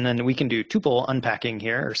us. And then we can do tuple unpacking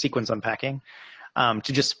here, or sequence unpacking, to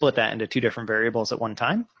just split that into 2 different variables at one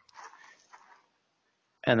time.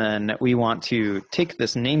 And then we want to take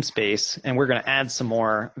this namespace, and we're going to add some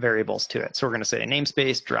more variables to it. So we're going to say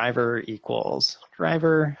namespace driver equals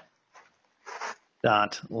driver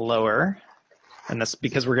dot lower. And that's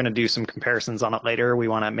because we're going to do some comparisons on it later. We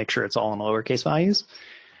want to make sure it's all in lowercase values.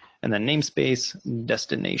 And then namespace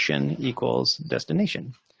destination equals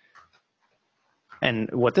destination.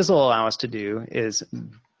 And what this will allow us to do is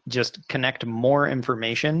just connect more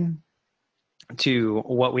information to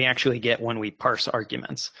what we actually get when we parse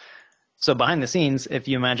arguments. So behind the scenes, if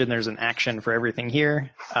you imagine there's an action for everything here,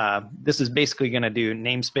 this is basically going to do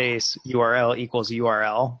namespace URL equals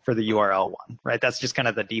URL for the URL one, right? That's just kind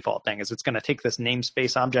of the default thing, is it's going to take this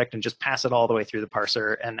namespace object and just pass it all the way through the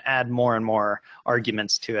parser and add more and more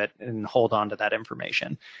arguments to it and hold on to that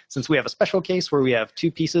information. Since we have a special case where we have 2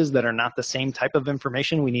 pieces that are not the same type of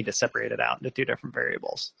information, we need to separate it out into 2 different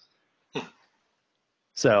variables.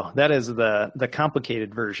 So that is the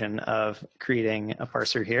complicated version of creating a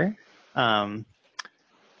parser here. And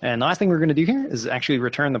the last thing we're going to do here is actually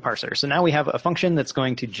return the parser. So now we have a function that's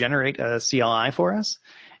going to generate a CLI for us,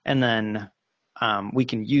 and then we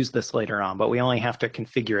can use this later on, but we only have to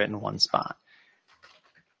configure it in one spot.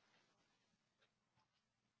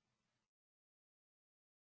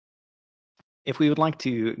 if we would like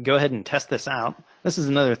to go ahead and test this out, this is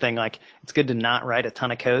another thing, like it's good to not write a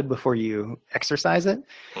ton of code before you exercise it.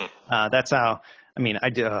 Hmm. That's how, I mean, I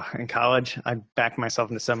did in college, I backed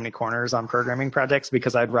myself into so many corners on programming projects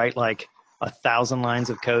because I'd write like 1,000 lines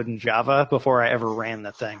of code in Java before I ever ran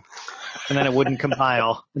the thing. And then it wouldn't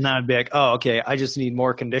compile. And then I'd be like, oh, okay, I just need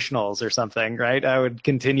more conditionals or something, right? I would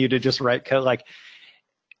continue to just write code. Like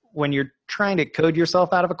when you're trying to code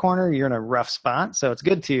yourself out of a corner, you're in a rough spot. So it's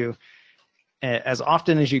good to, as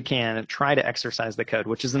often as you can, try to exercise the code,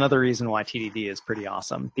 which is another reason why TDD is pretty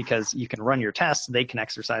awesome, because you can run your tests, they can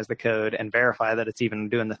exercise the code and verify that it's even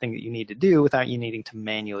doing the thing that you need to do without you needing to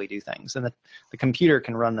manually do things. And the computer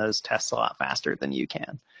can run those tests a lot faster than you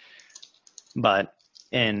can. But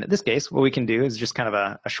in this case, what we can do is just kind of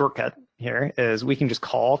a shortcut here is we can just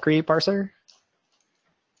call create parser.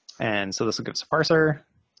 And so this will give us a parser.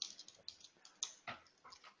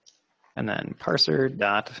 And then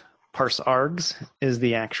parser.parseargs is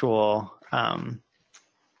the actual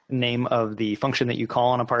name of the function that you call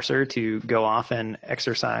on a parser to go off and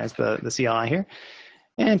exercise the CLI here.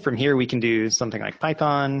 And from here, we can do something like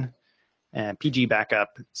Python and pg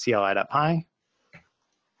backup CLI.py.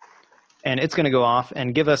 And it's going to go off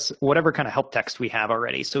and give us whatever kind of help text we have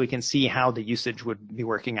already so we can see how the usage would be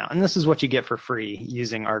working out. And this is what you get for free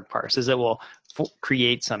using argparse, is it will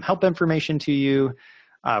create some help information to you,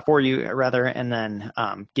 for you rather, and then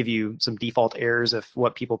give you some default errors if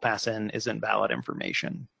what people pass in isn't valid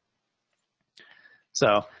information.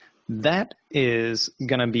 So that is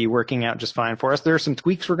going to be working out just fine for us. There are some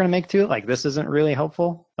tweaks we're going to make to it. Like this isn't really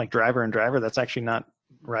helpful, like driver and driver. That's actually not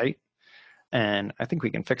right. And I think we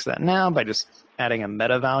can fix that now by just adding a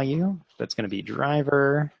meta value that's going to be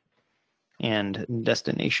driver and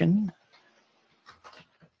destination.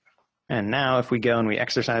 And now if we go and we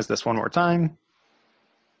exercise this one more time,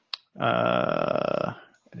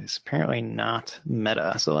 it's apparently not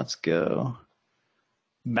meta. So let's go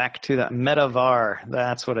back to that meta var.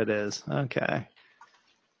 That's what it is. Okay.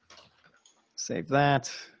 Save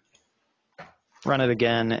that. Run it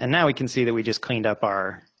again. And now we can see that we just cleaned up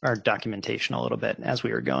our documentation a little bit as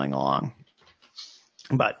we were going along.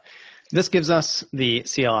 But this gives us the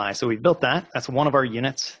CLI. So we've built that. That's one of our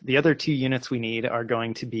units. The other two units we need are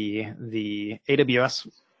going to be the AWS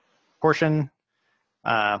portion,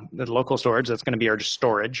 the local storage. That's going to be our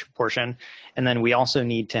storage portion. And then we also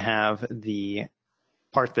need to have the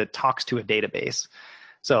part that talks to a database.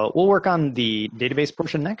 So we'll work on the database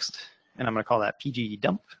portion next. And I'm going to call that PG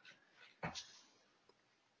dump.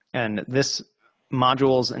 And this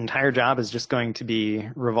module's entire job is just going to be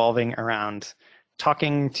revolving around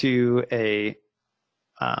talking to a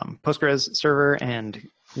Postgres server and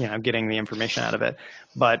getting the information out of it.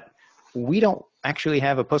 But we don't actually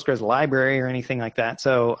have a Postgres library or anything like that.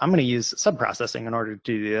 So I'm going to use subprocessing in order to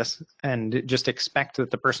do this and just expect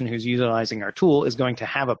that the person who's utilizing our tool is going to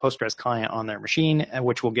have a Postgres client on their machine,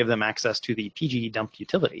 which will give them access to the PG dump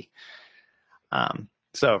utility.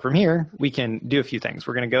 So from here, we can do a few things.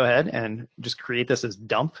 We're going to go ahead and just create this as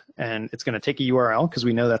dump, and it's going to take a URL because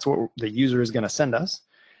we know that's what the user is going to send us.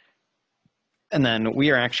 And then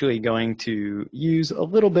we are actually going to use a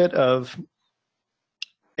little bit of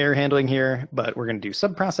error handling here, but we're going to do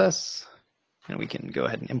subprocess, and we can go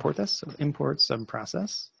ahead and import this. So import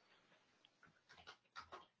subprocess.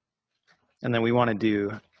 And then we want to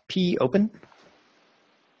do p open.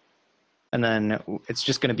 And then it's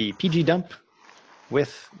just going to be pg dump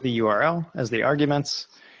with the URL as the arguments.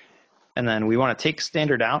 And then we want to take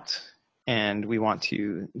standard out, and we want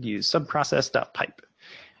to use subprocess.pipe.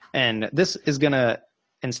 And this is going to,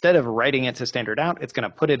 instead of writing it to standard out, it's going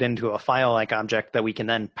to put it into a file-like object that we can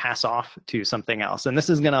then pass off to something else. And this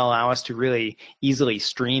is going to allow us to really easily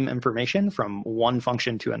stream information from one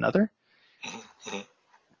function to another.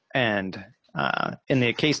 And in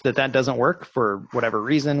the case that that doesn't work for whatever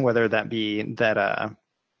reason, whether that be that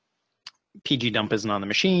PG dump isn't on the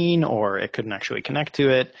machine or it couldn't actually connect to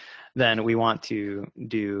it, then we want to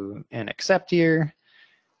do an accept here.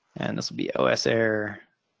 And this will be OS error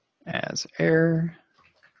as error.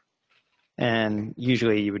 And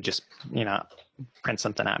usually you would just, print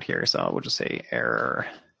something out here. So we'll just say error.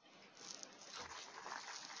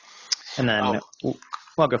 And then,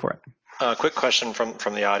 well, go for it. Quick question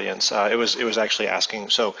from the audience. It was actually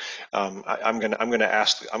asking. So I'm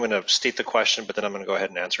gonna state the question, but then I'm gonna go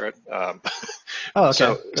ahead and answer it. Oh,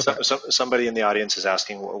 okay. So somebody in the audience is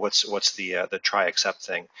asking what's the try except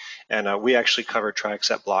thing, and we actually covered try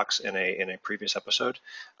except blocks in a previous episode.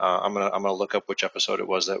 I'm gonna look up which episode it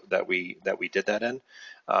was that we did that in.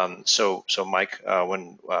 So Mike,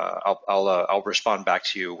 I'll respond back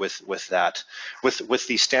to you with that, with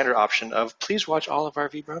the standard option of please watch all of our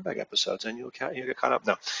V Brown Bag episodes and you'll get caught up.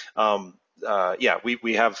 No, yeah,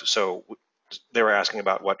 we have. So they were asking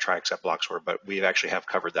about what try except blocks were, but we actually have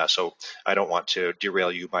covered that. So I don't want to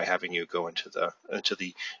derail you by having you go into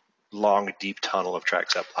the long, deep tunnel of try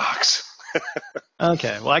except blocks.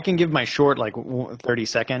 Okay, well, I can give my short, like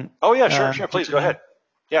 30-second. Oh yeah, sure, please go ahead.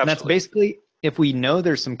 Yeah, And that's absolutely. basically if we know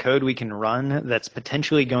there's some code we can run that's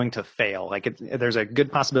potentially going to fail, like there's a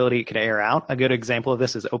good possibility it could error out. A good example of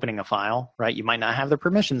this is opening a file, right? You might not have the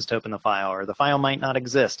permissions to open the file, or the file might not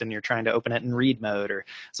exist and you're trying to open it in read mode or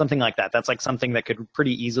something like that. That's like something that could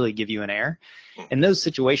pretty easily give you an error. In those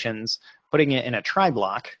situations, putting it in a try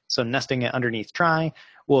block, so nesting it underneath try,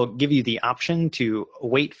 will give you the option to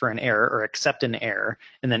wait for an error or accept an error.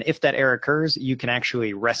 And then if that error occurs, you can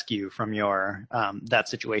actually rescue from your that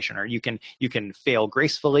situation, or you can fail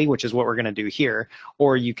gracefully, which is what we're going to do here,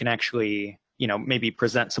 or you can actually maybe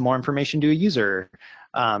present some more information to a user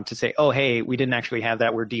to say, oh, hey, we didn't actually have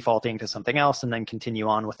that. We're defaulting to something else, and then continue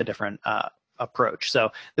on with a different approach. So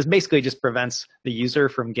this basically just prevents the user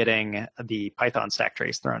from getting the Python stack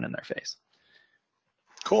trace thrown in their face.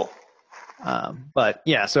 Cool. But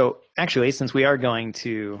yeah, so actually, since we are going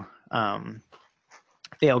to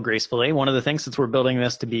fail gracefully, one of the things, since we're building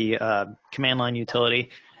this to be a command line utility,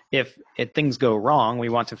 if things go wrong, we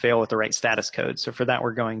want to fail with the right status code. So for that,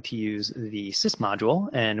 we're going to use the sys module,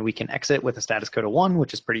 and we can exit with a status code of 1,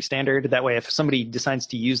 which is pretty standard. That way, if somebody decides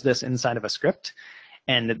to use this inside of a script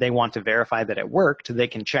and they want to verify that it worked, they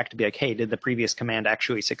can check to be like, hey, did the previous command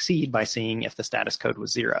actually succeed, by seeing if the status code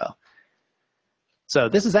was 0. So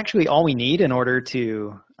this is actually all we need in order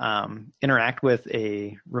to interact with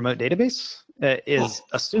a remote database, is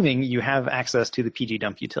assuming you have access to the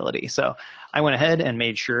pgdump utility. So I went ahead and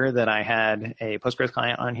made sure that I had a Postgres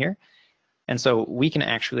client on here. And so we can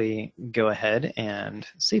actually go ahead and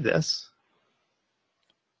save this.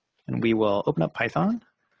 And we will open up Python.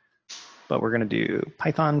 But we're going to do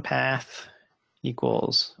Python path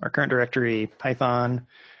equals our current directory, Python,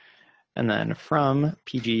 and then from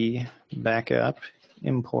pg backup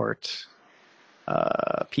import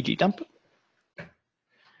pgdump,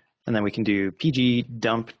 and then we can do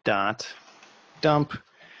pgdump.dump,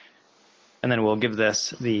 and then we'll give this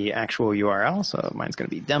the actual URL. So mine's going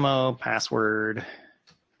to be demo password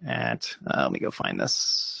at, let me go find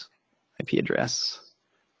this IP address.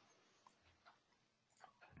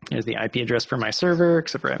 Here's the IP address for my server,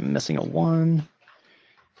 except for I'm missing a 1.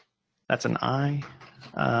 That's an I.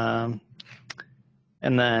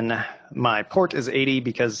 And then my port is 80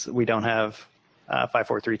 because we don't have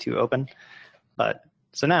 5432 open. But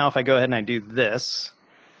so now if I go ahead and I do this,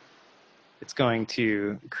 it's going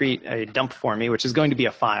to create a dump for me, which is going to be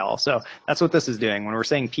a file. So that's what this is doing. When we're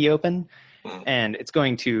saying popen, and it's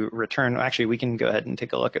going to return, actually, we can go ahead and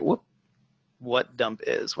take a look at what dump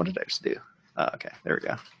is. What did I just do? Oh, okay, there we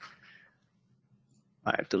go.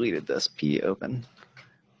 I've deleted this popen.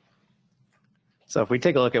 So if we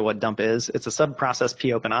take a look at what dump is, it's a subprocess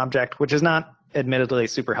popen object, which is not admittedly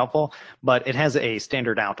super helpful, but it has a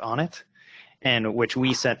standard out on it, and which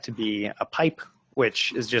we set to be a pipe,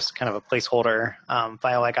 which is just kind of a placeholder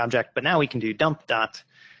file-like object. But now we can do dump dot,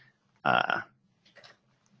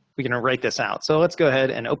 we can write this out. So let's go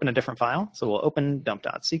ahead and open a different file. So we'll open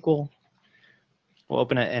dump.sql. We'll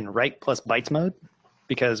open it in write plus bytes mode,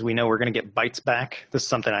 because we know we're going to get bytes back. This is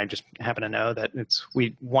something I just happen to know, that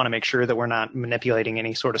we want to make sure that we're not manipulating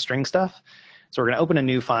any sort of string stuff. So we're going to open a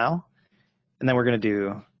new file, and then we're going to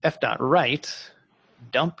do f.write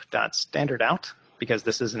dump.standardout, because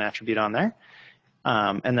this is an attribute on there.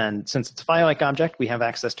 And then since it's a file-like object, we have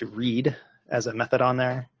access to read as a method on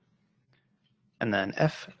there. And then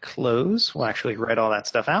f.close will actually write all that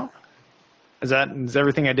stuff out. Does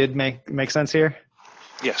everything I did make sense here?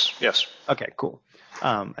 Yes, yes. Okay, cool.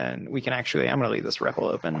 And we can actually, I'm going to leave this REPL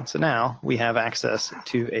open. So now we have access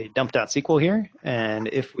to a dump.sql here. And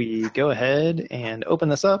if we go ahead and open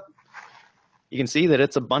this up, you can see that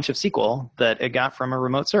it's a bunch of SQL that it got from a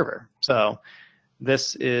remote server. So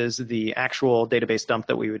this is the actual database dump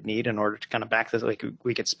that we would need in order to kind of back this. Like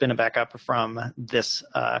we could spin it back up from this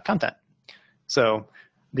content. So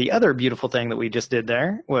the other beautiful thing that we just did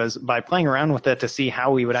there was, by playing around with it to see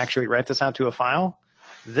how we would actually write this out to a file,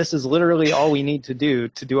 this is literally all we need to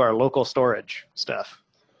do our local storage stuff.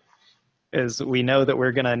 Is we know that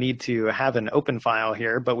we're going to need to have an open file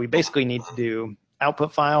here, but we basically need to do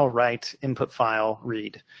output file, write, input file,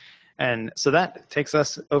 read. And so that takes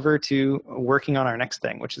us over to working on our next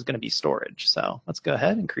thing, which is going to be storage. So let's go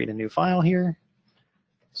ahead and create a new file here,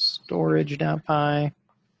 storage.py.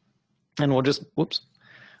 And we'll just, whoops,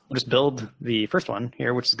 we'll just build the first one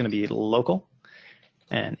here, which is going to be local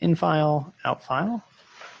and infile, outfile.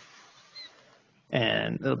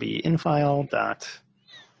 And it'll be infile dot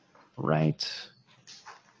write.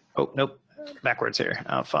 Oh, nope, backwards here.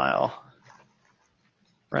 Outfile,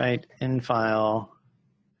 write, infile,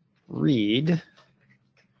 read.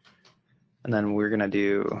 And then we're going to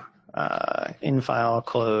do infile,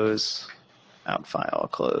 close, outfile,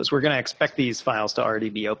 close. We're going to expect these files to already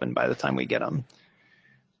be open by the time we get them.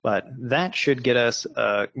 But that should get us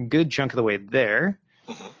a good chunk of the way there.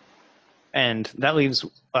 And that leaves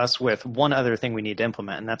us with one other thing we need to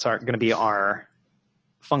implement, and that's going to be our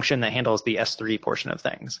function that handles the S3 portion of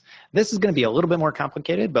things. This is going to be a little bit more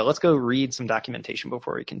complicated, but let's go read some documentation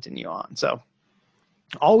before we continue on. So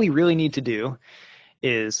all we really need to do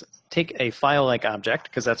is take a file-like object,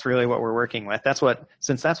 because that's really what we're working with.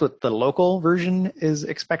 Since that's what the local version is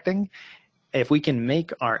expecting, if we can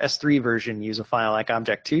make our S3 version use a file-like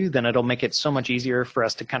object too, then it'll make it so much easier for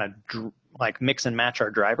us to kind of mix and match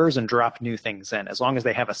our drivers and drop new things in, as long as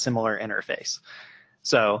they have a similar interface.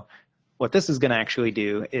 So what this is going to actually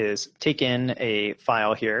do is take in a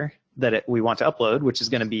file here that we want to upload, which is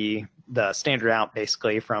going to be the standard out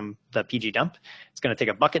basically from the PG dump. It's going to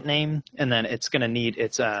take a bucket name, and then it's going to need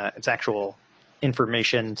its actual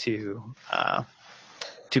information to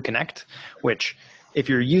connect, which if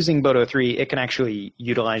you're using Boto 3, it can actually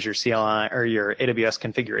utilize your CLI or your AWS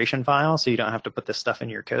configuration file, so you don't have to put this stuff in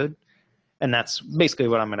your code. And that's basically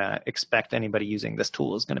what I'm going to expect anybody using this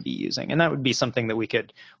tool is going to be using. And that would be something that we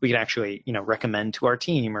could actually recommend to our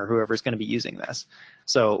team or whoever's going to be using this.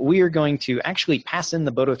 So we are going to actually pass in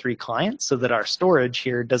the Boto 3 client so that our storage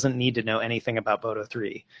here doesn't need to know anything about Boto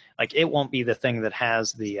 3. Like, it won't be the thing that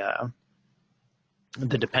has the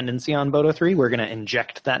dependency on Boto 3. We're going to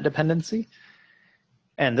inject that dependency.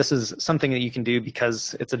 And this is something that you can do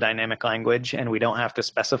because it's a dynamic language and we don't have to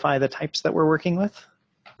specify the types that we're working with.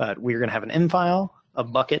 But we're going to have an M file, a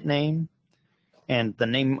bucket name, and the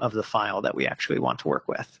name of the file that we actually want to work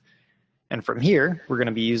with. And from here, we're going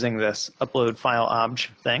to be using this upload file obj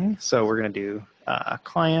thing. So we're going to do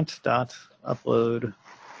client.upload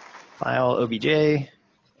file obj,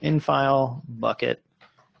 in file, bucket,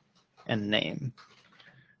 and name.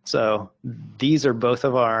 So these are both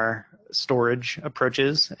of our storage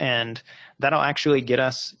approaches, and that'll actually get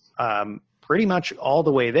us pretty much all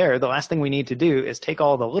the way there. The last thing we need to do is take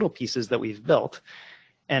all the little pieces that we've built.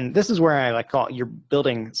 And this is where I call you're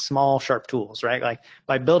building small, sharp tools, right? Like,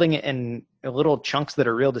 by building it in little chunks that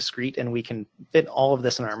are real discrete and we can fit all of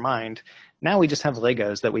this in our mind, now we just have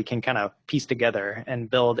Legos that we can kind of piece together and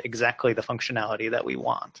build exactly the functionality that we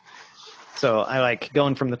want. So I like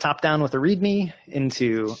going from the top down with a README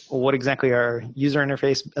into what exactly our user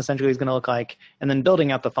interface essentially is going to look like, and then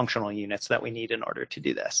building out the functional units that we need in order to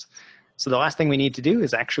do this. So the last thing we need to do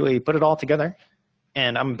is actually put it all together.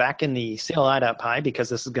 And I'm back in the CLI.py because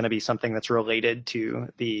this is going to be something that's related to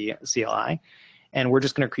the CLI. And we're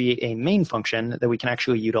just going to create a main function that we can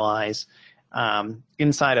actually utilize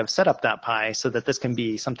inside of setup.py so that this can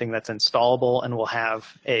be something that's installable and will have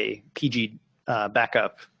a PG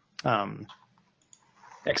backup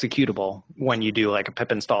executable when you do like a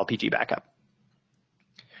pip install PG backup.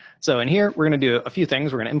 So in here, we're going to do a few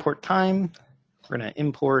things. We're going to import time. We're going to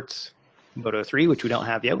import Boto 3, which we don't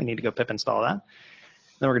have yet. We need to go pip install that.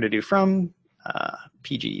 Then we're going to do from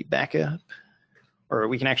PG backup, or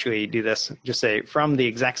we can actually do this, just say from the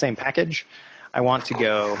exact same package, I want to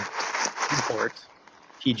go import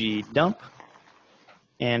PG dump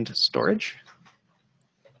and storage.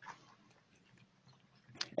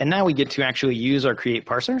 And now we get to actually use our create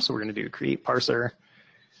parser. So we're going to do create parser,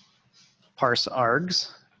 parse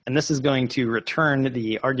args. And this is going to return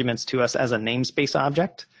the arguments to us as a namespace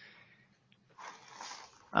object,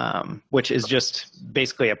 which is just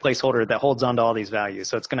basically a placeholder that holds on to all these values.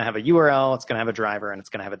 So it's going to have a URL, it's going to have a driver, and it's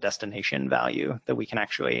going to have a destination value that we can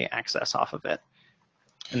actually access off of it.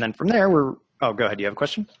 And then from there, oh, go ahead. Do you have a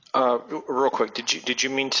question? Real quick, did you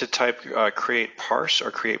mean to type create parse or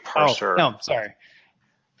create parser? Oh, no, sorry.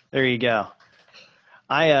 There you go.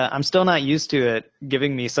 I'm still not used to it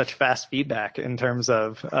giving me such fast feedback in terms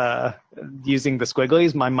of using the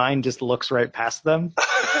squigglies. My mind just looks right past them.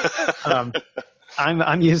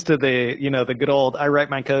 I'm used to the good old, I write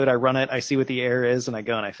my code, I run it, I see what the error is, and I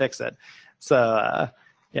go and I fix it. So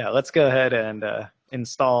yeah, let's go ahead and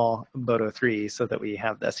install Boto 3 so that we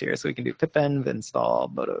have this here. So we can do pipenv install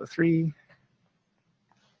Boto 3.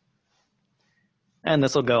 And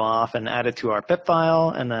this will go off and add it to our pip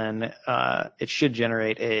file, and then it should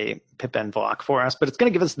generate a pipenv lock for us. But it's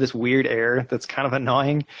going to give us this weird error that's kind of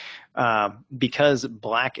annoying because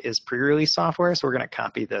Black is pre-release software. So we're going to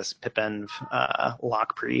copy this pipenv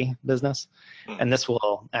lock pre business, and this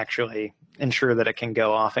will actually ensure that it can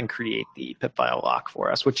go off and create the pip file lock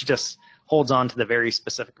for us, which just holds on to the very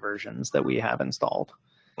specific versions that we have installed.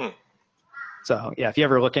 So yeah, if you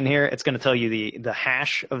ever look in here, it's going to tell you the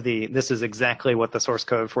hash of this is exactly what the source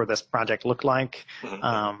code for this project looked like.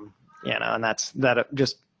 And that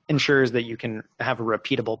just ensures that you can have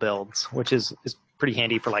repeatable builds, which is pretty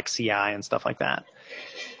handy for like CI and stuff like that.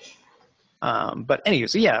 But anyway,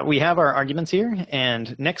 so yeah, we have our arguments here,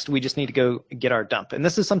 and next we just need to go get our dump. And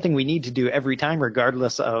this is something we need to do every time,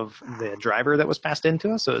 regardless of the driver that was passed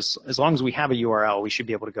into us. So as long as we have a URL, we should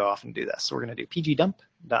be able to go off and do this. So we're going to do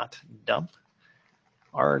pgdump.dump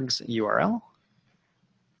args URL.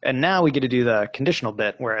 And now we get to do the conditional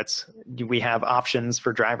bit where we have options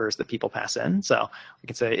for drivers that people pass in. So we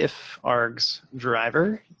can say if args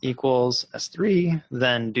driver equals S3,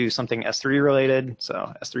 then do something S3 related.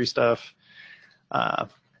 So S3 stuff,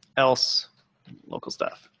 else local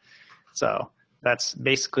stuff. So that's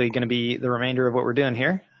basically going to be the remainder of what we're doing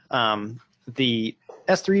here. The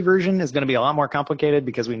S3 version is going to be a lot more complicated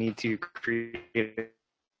because we need to create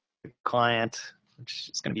a client, which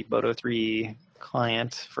is going to be Boto3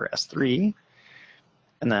 client for S3.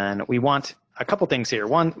 And then we want a couple things here.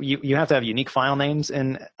 One, you have to have unique file names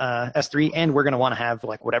in S3, and we're going to want to have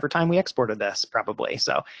like whatever time we exported this probably.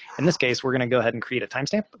 So in this case, we're going to go ahead and create a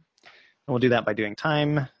timestamp. And we'll do that by doing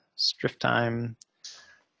time, strict time,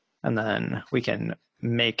 and then we can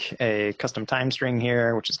make a custom time string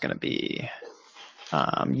here, which is going to be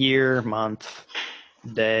year, month,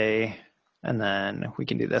 day, and then we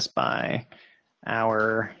can do this by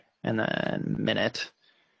hour, and then minute.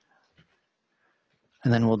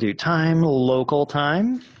 And then we'll do time, local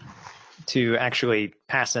time, to actually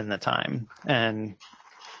pass in the time. And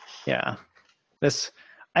yeah,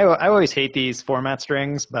 I always hate these format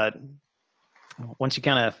strings, but once you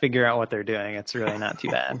kind of figure out what they're doing, it's really not too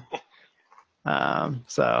bad.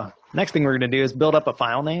 So next thing we're going to do is build up a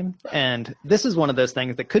file name. And this is one of those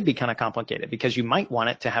things that could be kind of complicated because you might want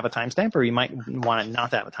it to have a timestamp or you might want it not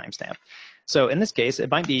to have a timestamp. So in this case, it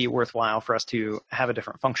might be worthwhile for us to have a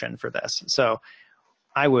different function for this. So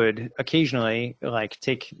I would occasionally like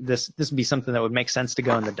take this would be something that would make sense to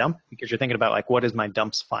go in the dump because you're thinking about like, what is my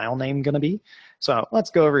dump's file name going to be? So let's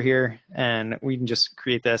go over here and we can just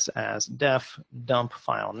create this as def dump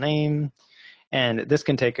file name. And this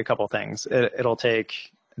can take a couple things. It'll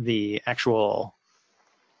take the actual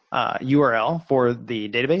URL for the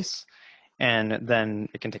database, and then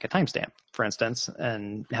it can take a timestamp, for instance,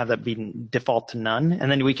 and have that be default to none. And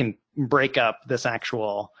then we can break up this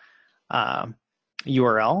actual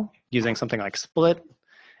URL using something like split,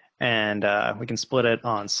 and we can split it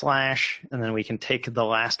on slash, and then we can take the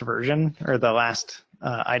last version or the last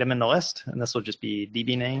item in the list, and this will just be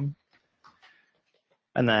DB name.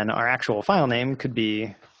 And then our actual file name could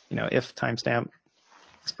be, if timestamp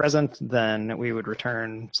is present, then we would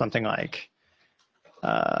return something like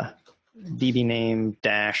DB name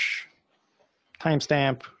dash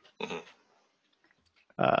timestamp.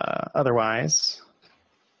 Otherwise,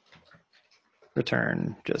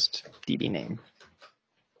 return just DB name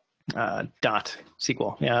dot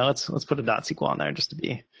SQL. Yeah, let's put a dot SQL on there just to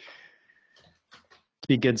be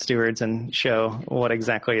good stewards and show what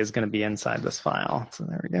exactly is going to be inside this file. So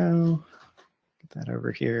there we go. Get that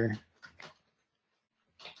over here.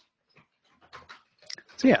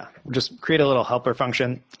 So yeah, we'll just create a little helper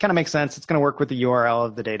function. Kind of makes sense. It's going to work with the URL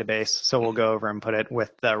of the database. So we'll go over and put it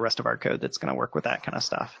with the rest of our code that's going to work with that kind of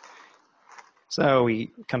stuff. So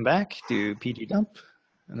we come back, do pgdump,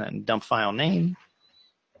 and then dump file name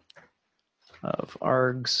of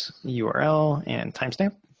args URL and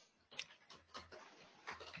timestamp.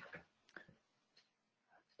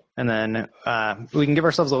 And then we can give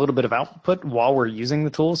ourselves a little bit of output while we're using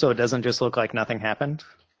the tool so it doesn't just look like nothing happened,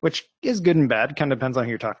 which is good and bad. Kind of depends on who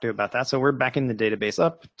you're talking to about that. So we're backing the database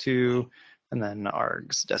up to, and then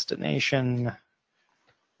args destination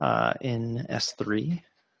in S3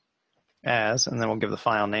 as, and then we'll give the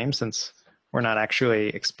file name since we're not actually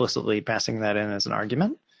explicitly passing that in as an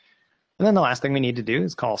argument. And then the last thing we need to do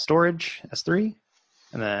is call storage S3,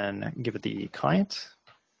 and then give it the client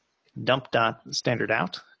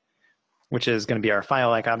dump.standardout, which is going to be our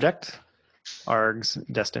file-like object, args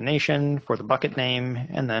destination for the bucket name,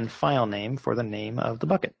 and then file name for the name of the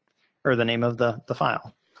bucket, or the name of the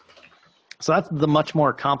file. So that's the much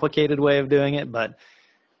more complicated way of doing it, but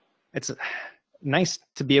nice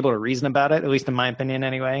to be able to reason about it, at least in my opinion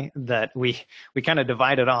anyway, that we kind of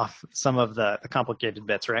divided off some of the complicated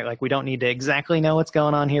bits, right? Like we don't need to exactly know what's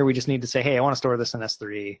going on here. We just need to say, hey, I want to store this in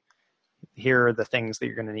S3. Here are the things that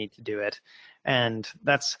you're going to need to do it. And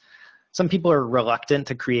that's, some people are reluctant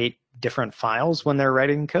to create different files when they're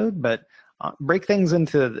writing code, but break things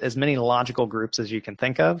into as many logical groups as you can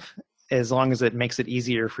think of, as long as it makes it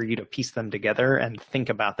easier for you to piece them together and think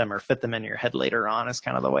about them or fit them in your head later on, is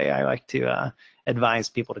kind of the way I like to advise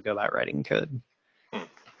people to go about writing code.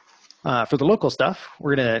 For the local stuff,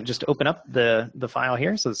 we're going to just open up the file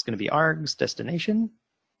here. So it's going to be args destination.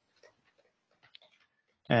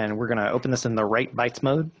 And we're going to open this in the write bytes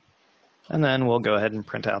mode. And then we'll go ahead and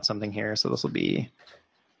print out something here. So this will be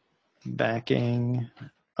backing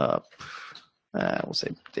up. We'll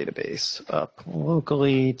say database up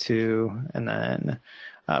locally to, and then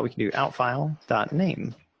we can do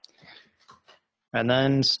outfile.name. And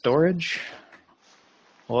then storage,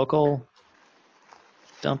 local,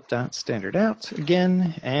 dump.standardout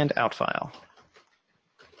again, and outfile.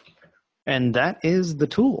 And that is the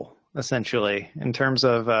tool, essentially, in terms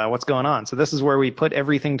of what's going on. So this is where we put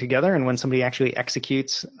everything together, and when somebody actually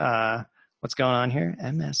executes what's going on here,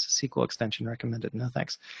 MS SQL extension recommended, no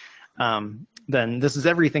thanks. Then this is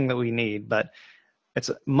everything that we need, but it's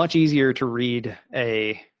much easier to read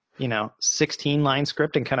a 16-line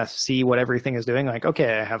script and kind of see what everything is doing. Like,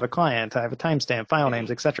 okay, I have a client, I have a timestamp, file names,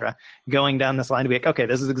 etc. Going down this line to be like, okay,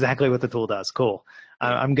 this is exactly what the tool does. Cool,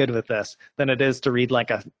 I'm good with this. Than it is to read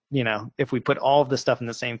like a, if we put all of the stuff in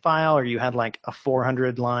the same file, or you had like a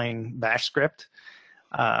 400-line bash script.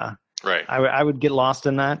 Right. I would get lost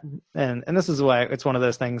in that, and this is why it's one of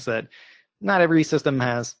those things that not every system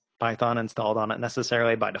has Python installed on it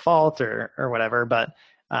necessarily by default or whatever, but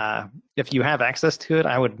if you have access to it,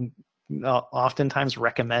 I would oftentimes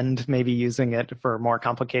recommend maybe using it for more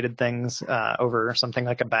complicated things over something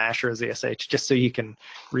like a bash or a ZSH, just so you can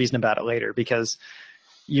reason about it later, because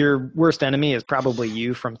your worst enemy is probably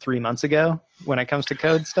you from 3 months ago when it comes to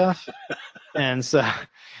code stuff. And so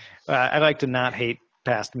I like to not hate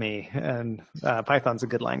past me, and Python's a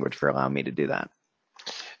good language for allowing me to do that.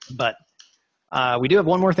 But we do have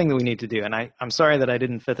one more thing that we need to do, and I'm sorry that I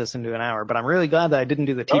didn't fit this into an hour, but I'm really glad that I didn't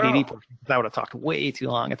do the TDD portion, because I would have talked way too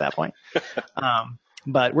long at that point.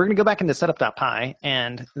 But we're going to go back into setup.py,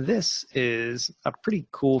 and this is a pretty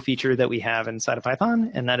cool feature that we have inside of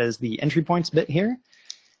Python, and that is the entry points bit here.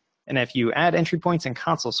 And if you add entry points in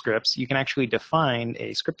console scripts, you can actually define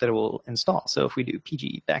a script that it will install. So if we do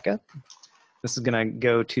pg backup, this is going to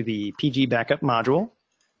go to the pg backup module,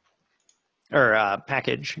 or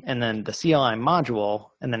package, and then the CLI module,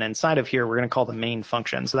 and then inside of here, we're going to call the main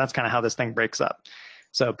function. So that's kind of how this thing breaks up.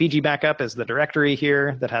 So pg backup is the directory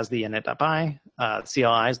here that has the init.py,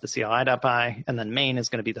 CLI is the CLI.py, and then main is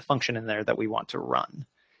going to be the function in there that we want to run.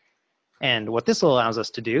 And what this allows us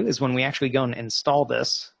to do is when we actually go and install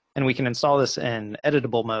this, and we can install this in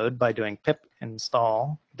editable mode by doing pip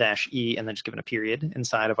install -e and then just giving a period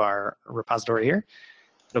inside of our repository here.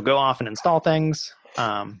 It'll go off and install things.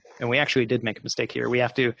 And we actually did make a mistake here. We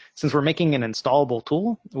have to, since we're making an installable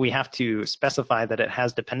tool, we have to specify that it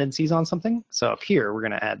has dependencies on something. So up here, we're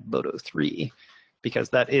going to add Boto3, because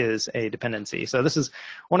that is a dependency. So this is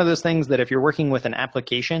one of those things that if you're working with an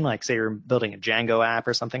application, like say you're building a Django app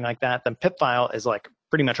or something like that, then pip file is like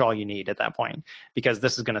pretty much all you need at that point, because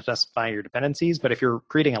this is going to specify your dependencies. But if you're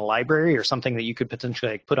creating a library or something that you could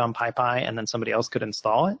potentially like put on PyPy and then somebody else could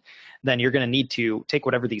install it, then you're going to need to take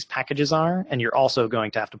whatever these packages are, and you're also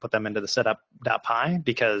going to have to put them into the setup.py,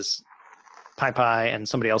 because PyPy and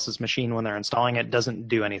somebody else's machine, when they're installing it, doesn't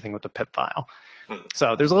do anything with the pip file.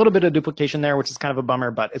 So there's a little bit of duplication there, which is kind of a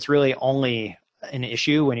bummer, but it's really only an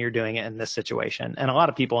issue when you're doing it in this situation. And a lot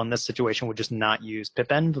of people in this situation would just not use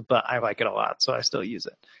pipenv, but I like it a lot, so I still use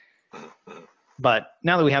it. But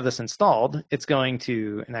now that we have this installed, it's going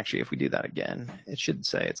to, and actually if we do that again, it should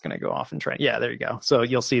say it's going to go off and try. Yeah, there you go. So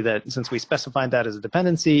you'll see that since we specified that as a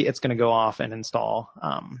dependency, it's going to go off and install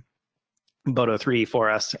Boto3 for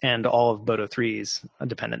us and all of Boto3's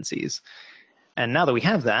dependencies. And now that we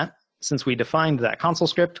have that, since we defined that console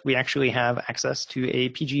script, we actually have access to a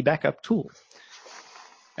PG backup tool.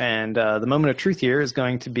 And the moment of truth here is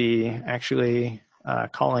going to be actually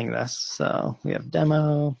calling this. So we have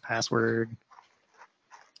demo, password,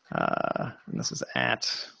 and this is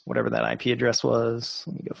at whatever that IP address was.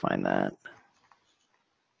 Let me go find that.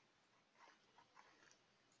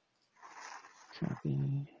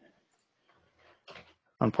 Copy.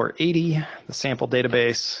 On port 80, the sample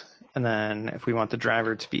database. And then if we want the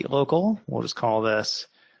driver to be local, we'll just call this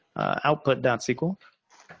output.sql.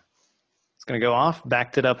 It's going to go off,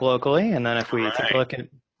 backed it up locally. And then if we take a look at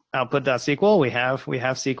output.sql. We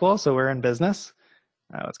have SQL, so we're in business.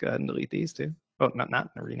 Let's go ahead and delete these too. Oh, not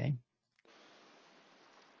rename.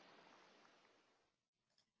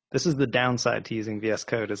 This is the downside to using VS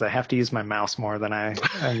Code is I have to use my mouse more than I'm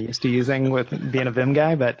used to using with being a Vim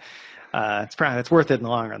guy, but it's worth it in the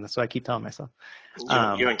long run. That's what I keep telling myself.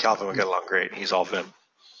 You and Calvin would get along great. He's all Vim.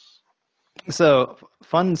 So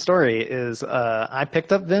fun story is I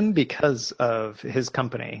picked up Vim because of his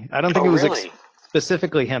company. I don't think it was really?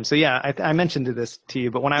 specifically him. So yeah, I mentioned this to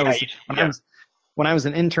you, but when I was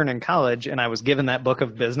an intern in college and I was given that book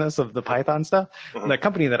of business of the Python stuff, the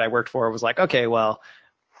company that I worked for was like, okay, well,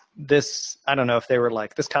 I don't know if they were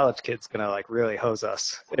like, this college kid's gonna like really hose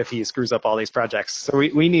us if he screws up all these projects. So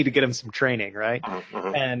we need to get him some training, right?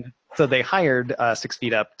 And so they hired 6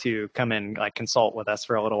 Feet Up to come in, like consult with us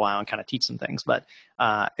for a little while and kind of teach some things. But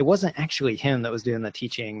it wasn't actually him that was doing the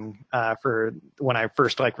teaching for when I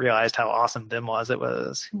first like realized how awesome Vim was. It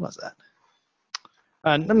was, who was that?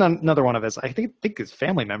 Another one of his, I think his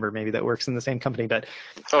family member maybe that works in the same company. But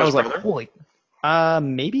I was like, holy,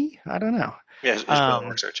 maybe, I don't know. Yeah, his brother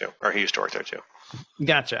works there too, or he used to work there too.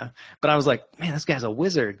 Gotcha. But I was like, man, this guy's a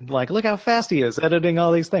wizard. Like, look how fast he is editing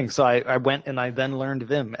all these things. So I went and I then learned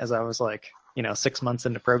Vim as I was like, 6 months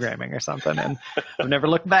into programming or something. And I've never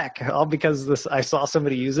looked back, all because I saw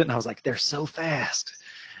somebody use it and I was like, they're so fast.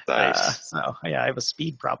 Nice. So yeah, I have a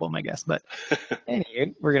speed problem, I guess. But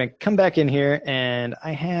anyway, we're going to come back in here and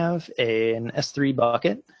I have an S3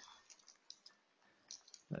 bucket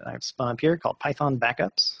that I've spun up here called Python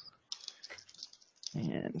Backups.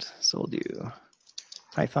 And so we'll do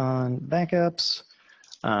Python backups.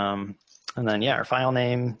 And then, yeah, our file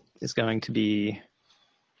name is going to be,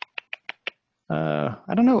 I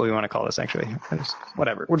don't know what we want to call this, actually.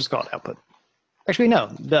 Whatever. We'll just call it output. Actually, no.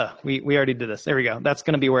 We already did this. There we go. That's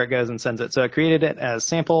going to be where it goes and sends it. So I created it as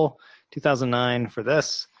sample 2009 for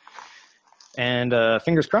this. And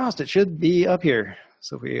fingers crossed, it should be up here.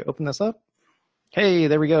 So if we open this up, hey,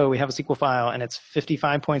 there we go. We have a SQL file, and it's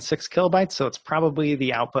 55.6 kilobytes, so it's probably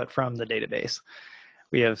the output from the database.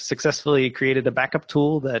 We have successfully created a backup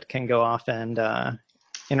tool that can go off and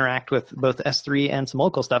interact with both S3 and some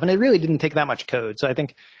local stuff. And it really didn't take that much code. So I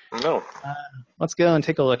think, let's go and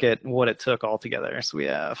take a look at what it took altogether. So we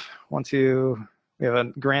have we have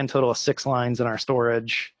a grand total of 6 lines in our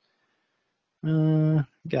storage.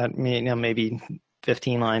 Got maybe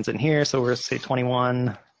 15 lines in here. So we're say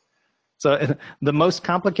 21. So the most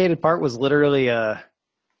complicated part was literally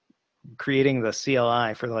creating the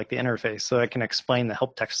CLI for like the interface so I can explain the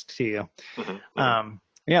help text to you.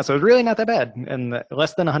 Yeah, so it's really not that bad, and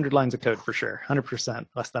less than 100 lines of code for sure, 100%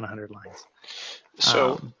 less than 100 lines.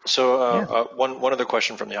 One other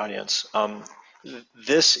question from the audience.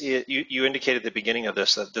 You indicated at the beginning of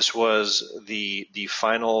this that this was the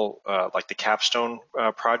final like the capstone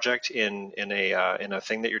project in a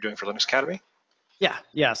thing that you're doing for Linux Academy.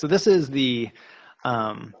 Yeah. So this is this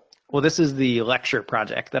is the lecture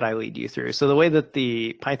project that I lead you through. So the way that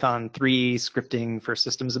the Python 3 scripting for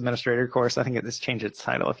systems administrator course, I think it has changed its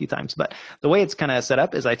title a few times, but the way it's kind of set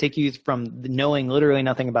up is I take you from knowing literally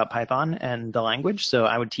nothing about Python and the language. So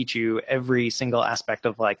I would teach you every single aspect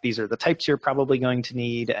of like, these are the types you're probably going to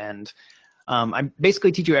need. And I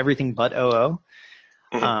basically teach you everything but OO.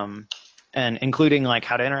 And including like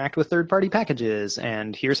how to interact with third-party packages,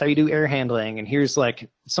 and here's how you do error handling, and here's like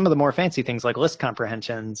some of the more fancy things like list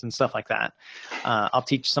comprehensions and stuff like that. I'll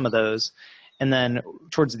teach some of those. And then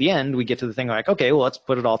towards the end, we get to the thing like, okay, well, let's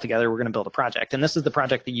put it all together. We're going to build a project. And this is the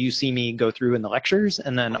project that you see me go through in the lectures.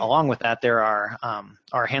 And then along with that, there are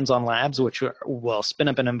our hands-on labs, which will spin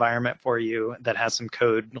up an environment for you that has some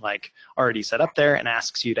code like already set up there and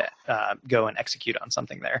asks you to go and execute on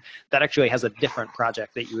something there. That actually has a different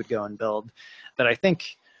project that you would go and build that I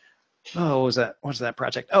think, what was that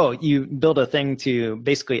project? Oh, you build a thing to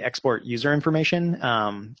basically export user information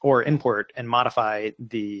or import and modify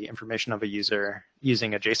the information of a user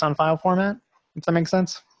using a JSON file format. Does that make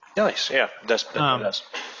sense? Nice. Yeah, that does.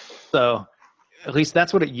 So at least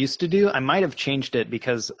that's what it used to do. I might have changed it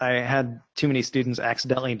because I had too many students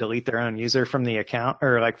accidentally delete their own user from the account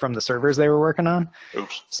or like from the servers they were working on.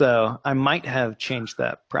 Oops. So I might have changed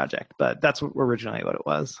that project, but that's originally what it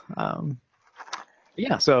was.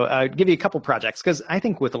 Yeah, so I'll give you a couple projects because I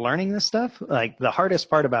think with learning this stuff, like the hardest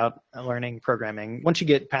part about learning programming, once you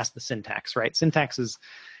get past the syntax, right? Syntax is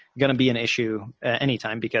going to be an issue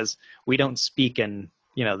anytime because we don't speak in,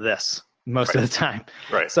 this most of the time.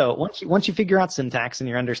 Right. So once you figure out syntax and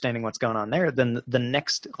you're understanding what's going on there, then the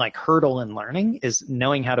next like hurdle in learning is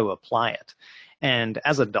knowing how to apply it. And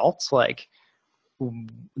as adults, like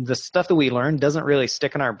the stuff that we learn doesn't really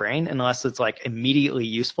stick in our brain unless it's like immediately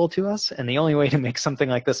useful to us. And the only way to make something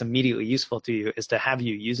like this immediately useful to you is to have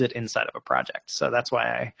you use it inside of a project. So that's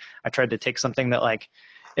why I tried to take something that like,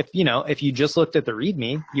 if you just looked at the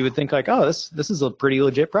README, you would think like, oh, this is a pretty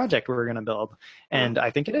legit project we're going to build, and I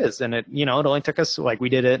think it is. And it only took us like we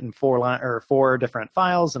did it in four different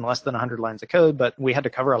files and less than 100 lines of code, but we had to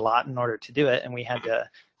cover a lot in order to do it, and we had to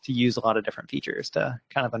use a lot of different features to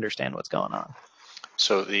kind of understand what's going on.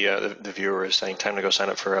 So the viewer is saying time to go sign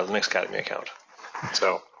up for a Linux Academy account.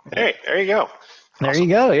 So hey, there you go. There you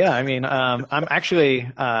go. Yeah, I mean, I'm actually,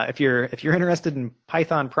 if you're interested in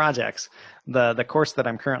Python projects, the course that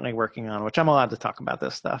I'm currently working on, which I'm allowed to talk about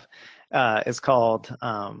this stuff, is called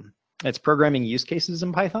it's programming use cases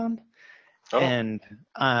in Python, Oh, and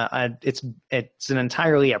it's an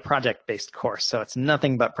entirely a project based course, so it's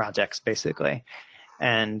nothing but projects basically.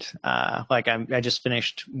 And like I just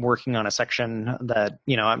finished working on a section that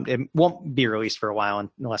it won't be released for a while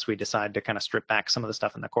unless we decide to kind of strip back some of the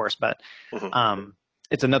stuff in the course. But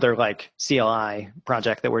it's another like CLI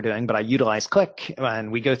project that we're doing. But I utilize Click,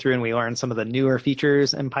 and we go through and we learn some of the newer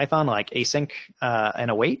features in Python, like async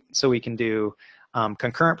and await, so we can do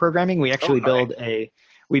concurrent programming. We actually build a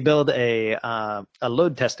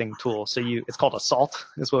load testing tool. So it's called Assault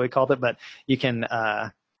is what we called it, but you can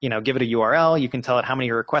give it a URL. You can tell it how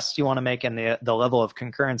many requests you want to make and the level of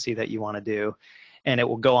concurrency that you want to do, and it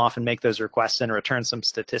will go off and make those requests and return some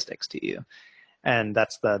statistics to you. And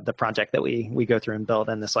that's the project that we go through and build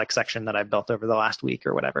in this like section that I built over the last week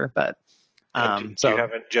or whatever. But do you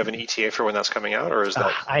have an ETA for when that's coming out, or is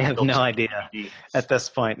that? I have no idea at this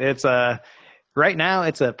point. It's right now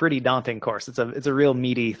it's a pretty daunting course. It's a real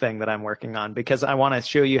meaty thing that I'm working on because I want to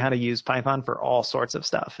show you how to use Python for all sorts of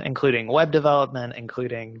stuff, including web development,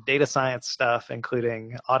 including data science stuff,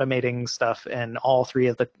 including automating stuff in all three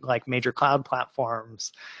of the like major cloud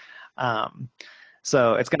platforms.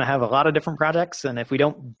 So it's going to have a lot of different projects, and if we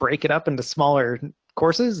don't break it up into smaller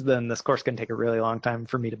courses, then this course can take a really long time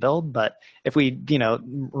for me to build. But if we,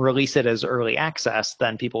 release it as early access,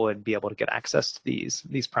 then people would be able to get access to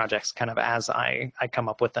these projects kind of as I come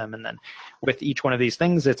up with them. And then with each one of these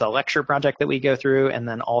things, it's a lecture project that we go through, and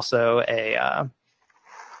then also a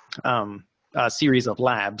series of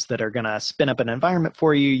labs that are going to spin up an environment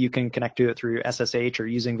for you. You can connect to it through SSH or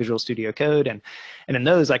using Visual Studio Code, and in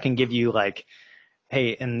those I can give you like,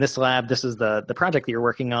 hey, in this lab, this is the project that you're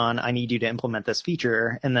working on. I need you to implement this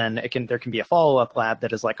feature. And then there can be a follow-up lab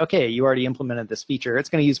that is like, okay, you already implemented this feature. It's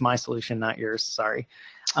going to use my solution, not yours. Sorry.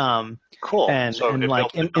 Cool. And so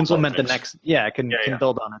like implement the next, it can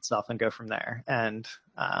build on itself and go from there. And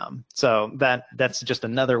so that's just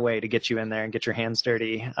another way to get you in there and get your hands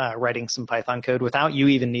dirty writing some Python code without you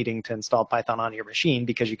even needing to install Python on your machine,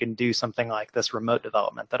 because you can do something like this remote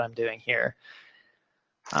development that I'm doing here.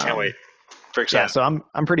 Can't wait. Very excited. Yeah, so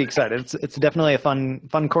I'm pretty excited. It's definitely a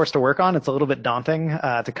fun course to work on. It's a little bit daunting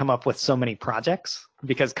to come up with so many projects,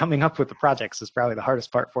 because coming up with the projects is probably the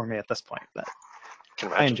hardest part for me at this point. But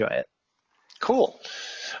I enjoy it. Cool.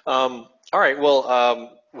 All right.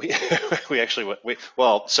 Well, we actually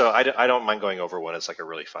so I don't mind going over when it's like a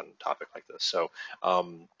really fun topic like this. So,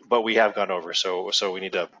 but we have gone over, so we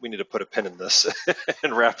need to put a pin in this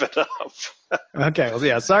and wrap it up. Okay. Well,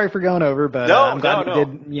 yeah. Sorry for going over, but I'm glad we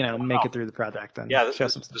did make it through the project and show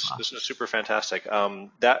some stuff off. This is super fantastic.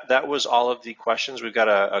 That was all of the questions. We've got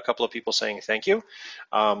a couple of people saying thank you.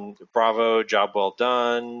 Bravo, job well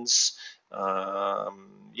done. I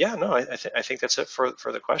think that's it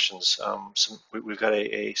for the questions. We've got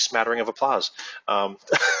a smattering of applause. Well,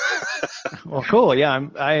 cool. Yeah,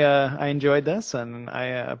 I enjoyed this, and I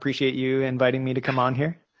appreciate you inviting me to come on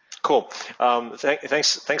here. Cool.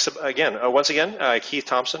 Thanks again. Once again, Keith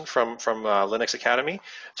Thompson from Linux Academy,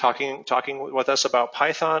 talking with us about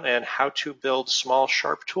Python and how to build small,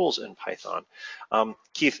 sharp tools in Python.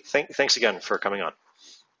 Keith, thanks again for coming on.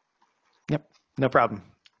 Yep, no problem.